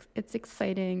speed, it's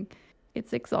exciting,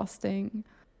 it's exhausting.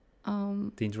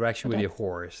 The interaction with your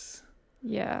horse.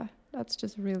 Yeah, that's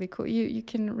just really cool. You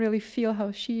can really feel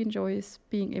how she enjoys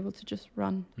being able to just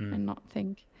run and not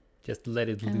think. Just let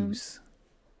it loose.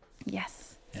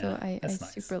 Yes. Yeah, So I that's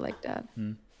nice. super like that.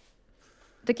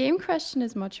 The game question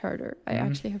is much harder. I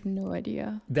actually have no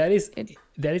idea. That is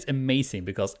amazing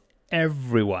because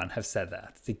everyone have said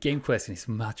that. The game question is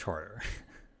much harder.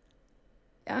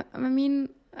 I mean,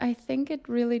 I think it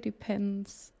really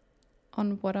depends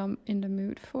on what I'm in the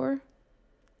mood for.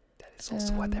 That is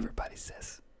also what everybody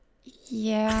says.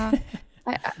 Yeah.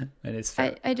 And it's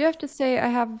fair. I do have to say I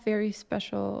have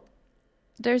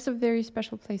there's a very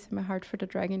special place in my heart for the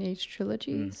Dragon Age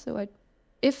trilogy. So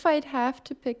if I'd have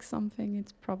to pick something,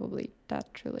 it's probably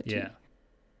that trilogy. Yeah.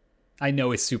 I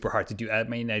know it's super hard to do. I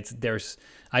mean, I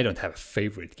don't have a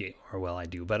favorite game, or well, I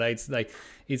do, but it's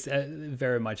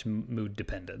very much mood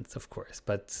dependent, of course.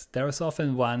 But there is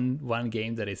often one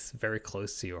game that is very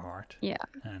close to your heart. Yeah.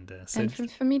 And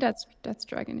for me, that's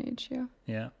Dragon Age. Yeah.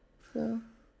 Yeah. So.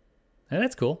 And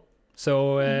that's cool.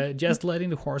 So just letting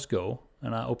the horse go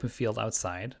on an open field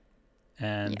outside,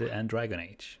 and Dragon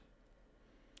Age.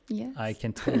 Yes. I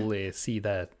can totally see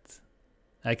that.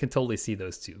 I can totally see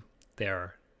those two. They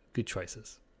are good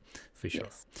choices, for sure.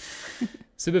 Yes.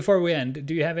 So before we end,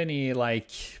 do you have any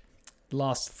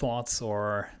last thoughts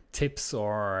or tips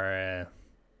or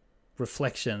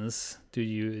reflections that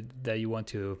you want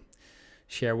to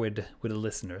share with the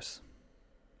listeners?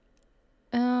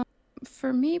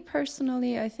 For me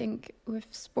personally, I think with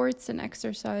sports and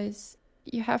exercise,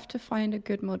 you have to find a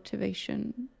good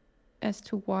motivation as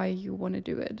to why you want to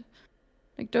do it.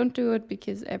 Don't do it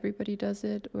because everybody does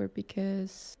it or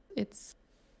because it's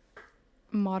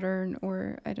modern,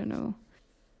 or I don't know.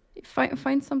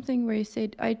 Find something where you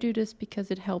say, I do this because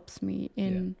it helps me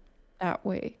in that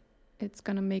way. It's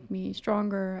gonna make me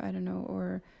stronger, I don't know,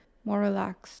 or more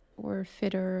relaxed or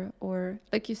fitter, or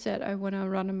like you said, I want to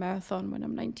run a marathon when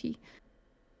I'm 90.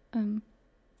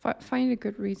 Find a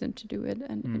good reason to do it,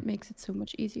 and it makes it so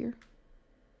much easier.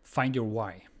 Find your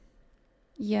why.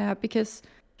 Yeah, because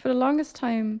for the longest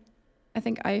time, I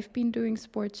think I've been doing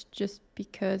sports just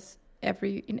because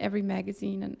in every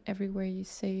magazine and everywhere you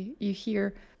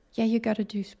hear, you got to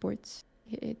do sports.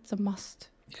 It's a must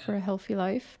for a healthy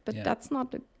life. But that's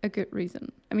not a good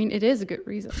reason. I mean, it is a good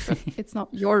reason, but it's not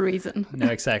your reason. No,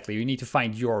 exactly. You need to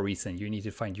find your reason. You need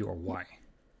to find your why.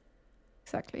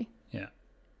 Exactly. Yeah.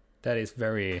 That is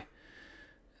very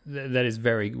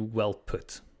well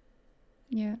put.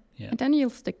 Yeah. And then you'll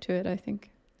stick to it, I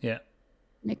think. Yeah.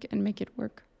 Make it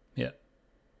work. Yeah.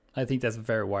 I think that's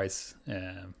very wise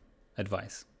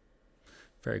advice.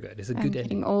 Very good. It's a good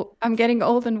ending. I'm getting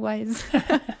old and wise.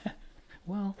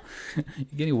 Well, you're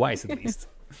getting wise at least.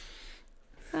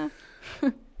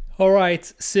 All right,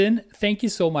 Syn, thank you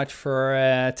so much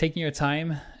for taking your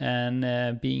time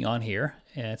and being on here.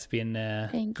 It's been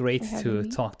great to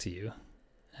talk to you.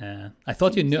 I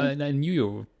thought I knew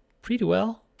you pretty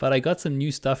well, but I got some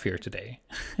new stuff here today.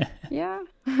 Yeah.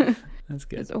 That's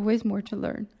good. There's always more to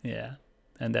learn. Yeah.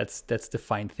 And that's the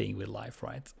fine thing with life,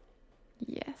 right?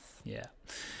 Yes. Yeah.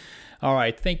 All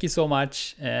right. Thank you so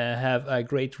much. Have a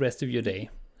great rest of your day.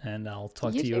 And I'll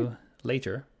talk to you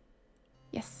later.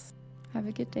 Yes. Have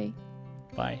a good day.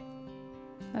 Bye.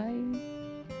 Bye.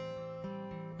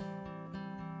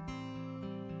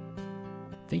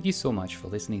 Thank you so much for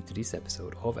listening to this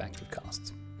episode of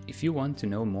ActiveCast. If you want to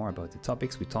know more about the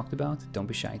topics we talked about, don't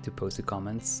be shy to post the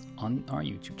comments on our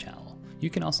YouTube channel. You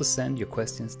can also send your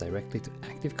questions directly to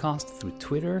ActiveCast through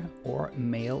Twitter or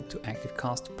mail to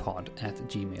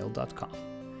activecastpod@gmail.com.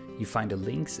 You find the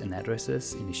links and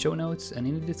addresses in the show notes and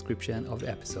in the description of the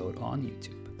episode on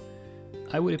YouTube.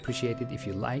 I would appreciate it if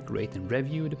you like, rate, and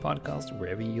review the podcast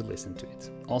wherever you listen to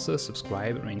it. Also,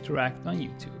 subscribe or interact on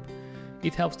YouTube.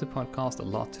 It helps the podcast a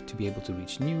lot to be able to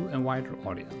reach new and wider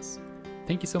audience.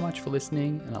 Thank you so much for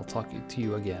listening, and I'll talk to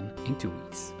you again in 2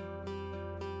 weeks.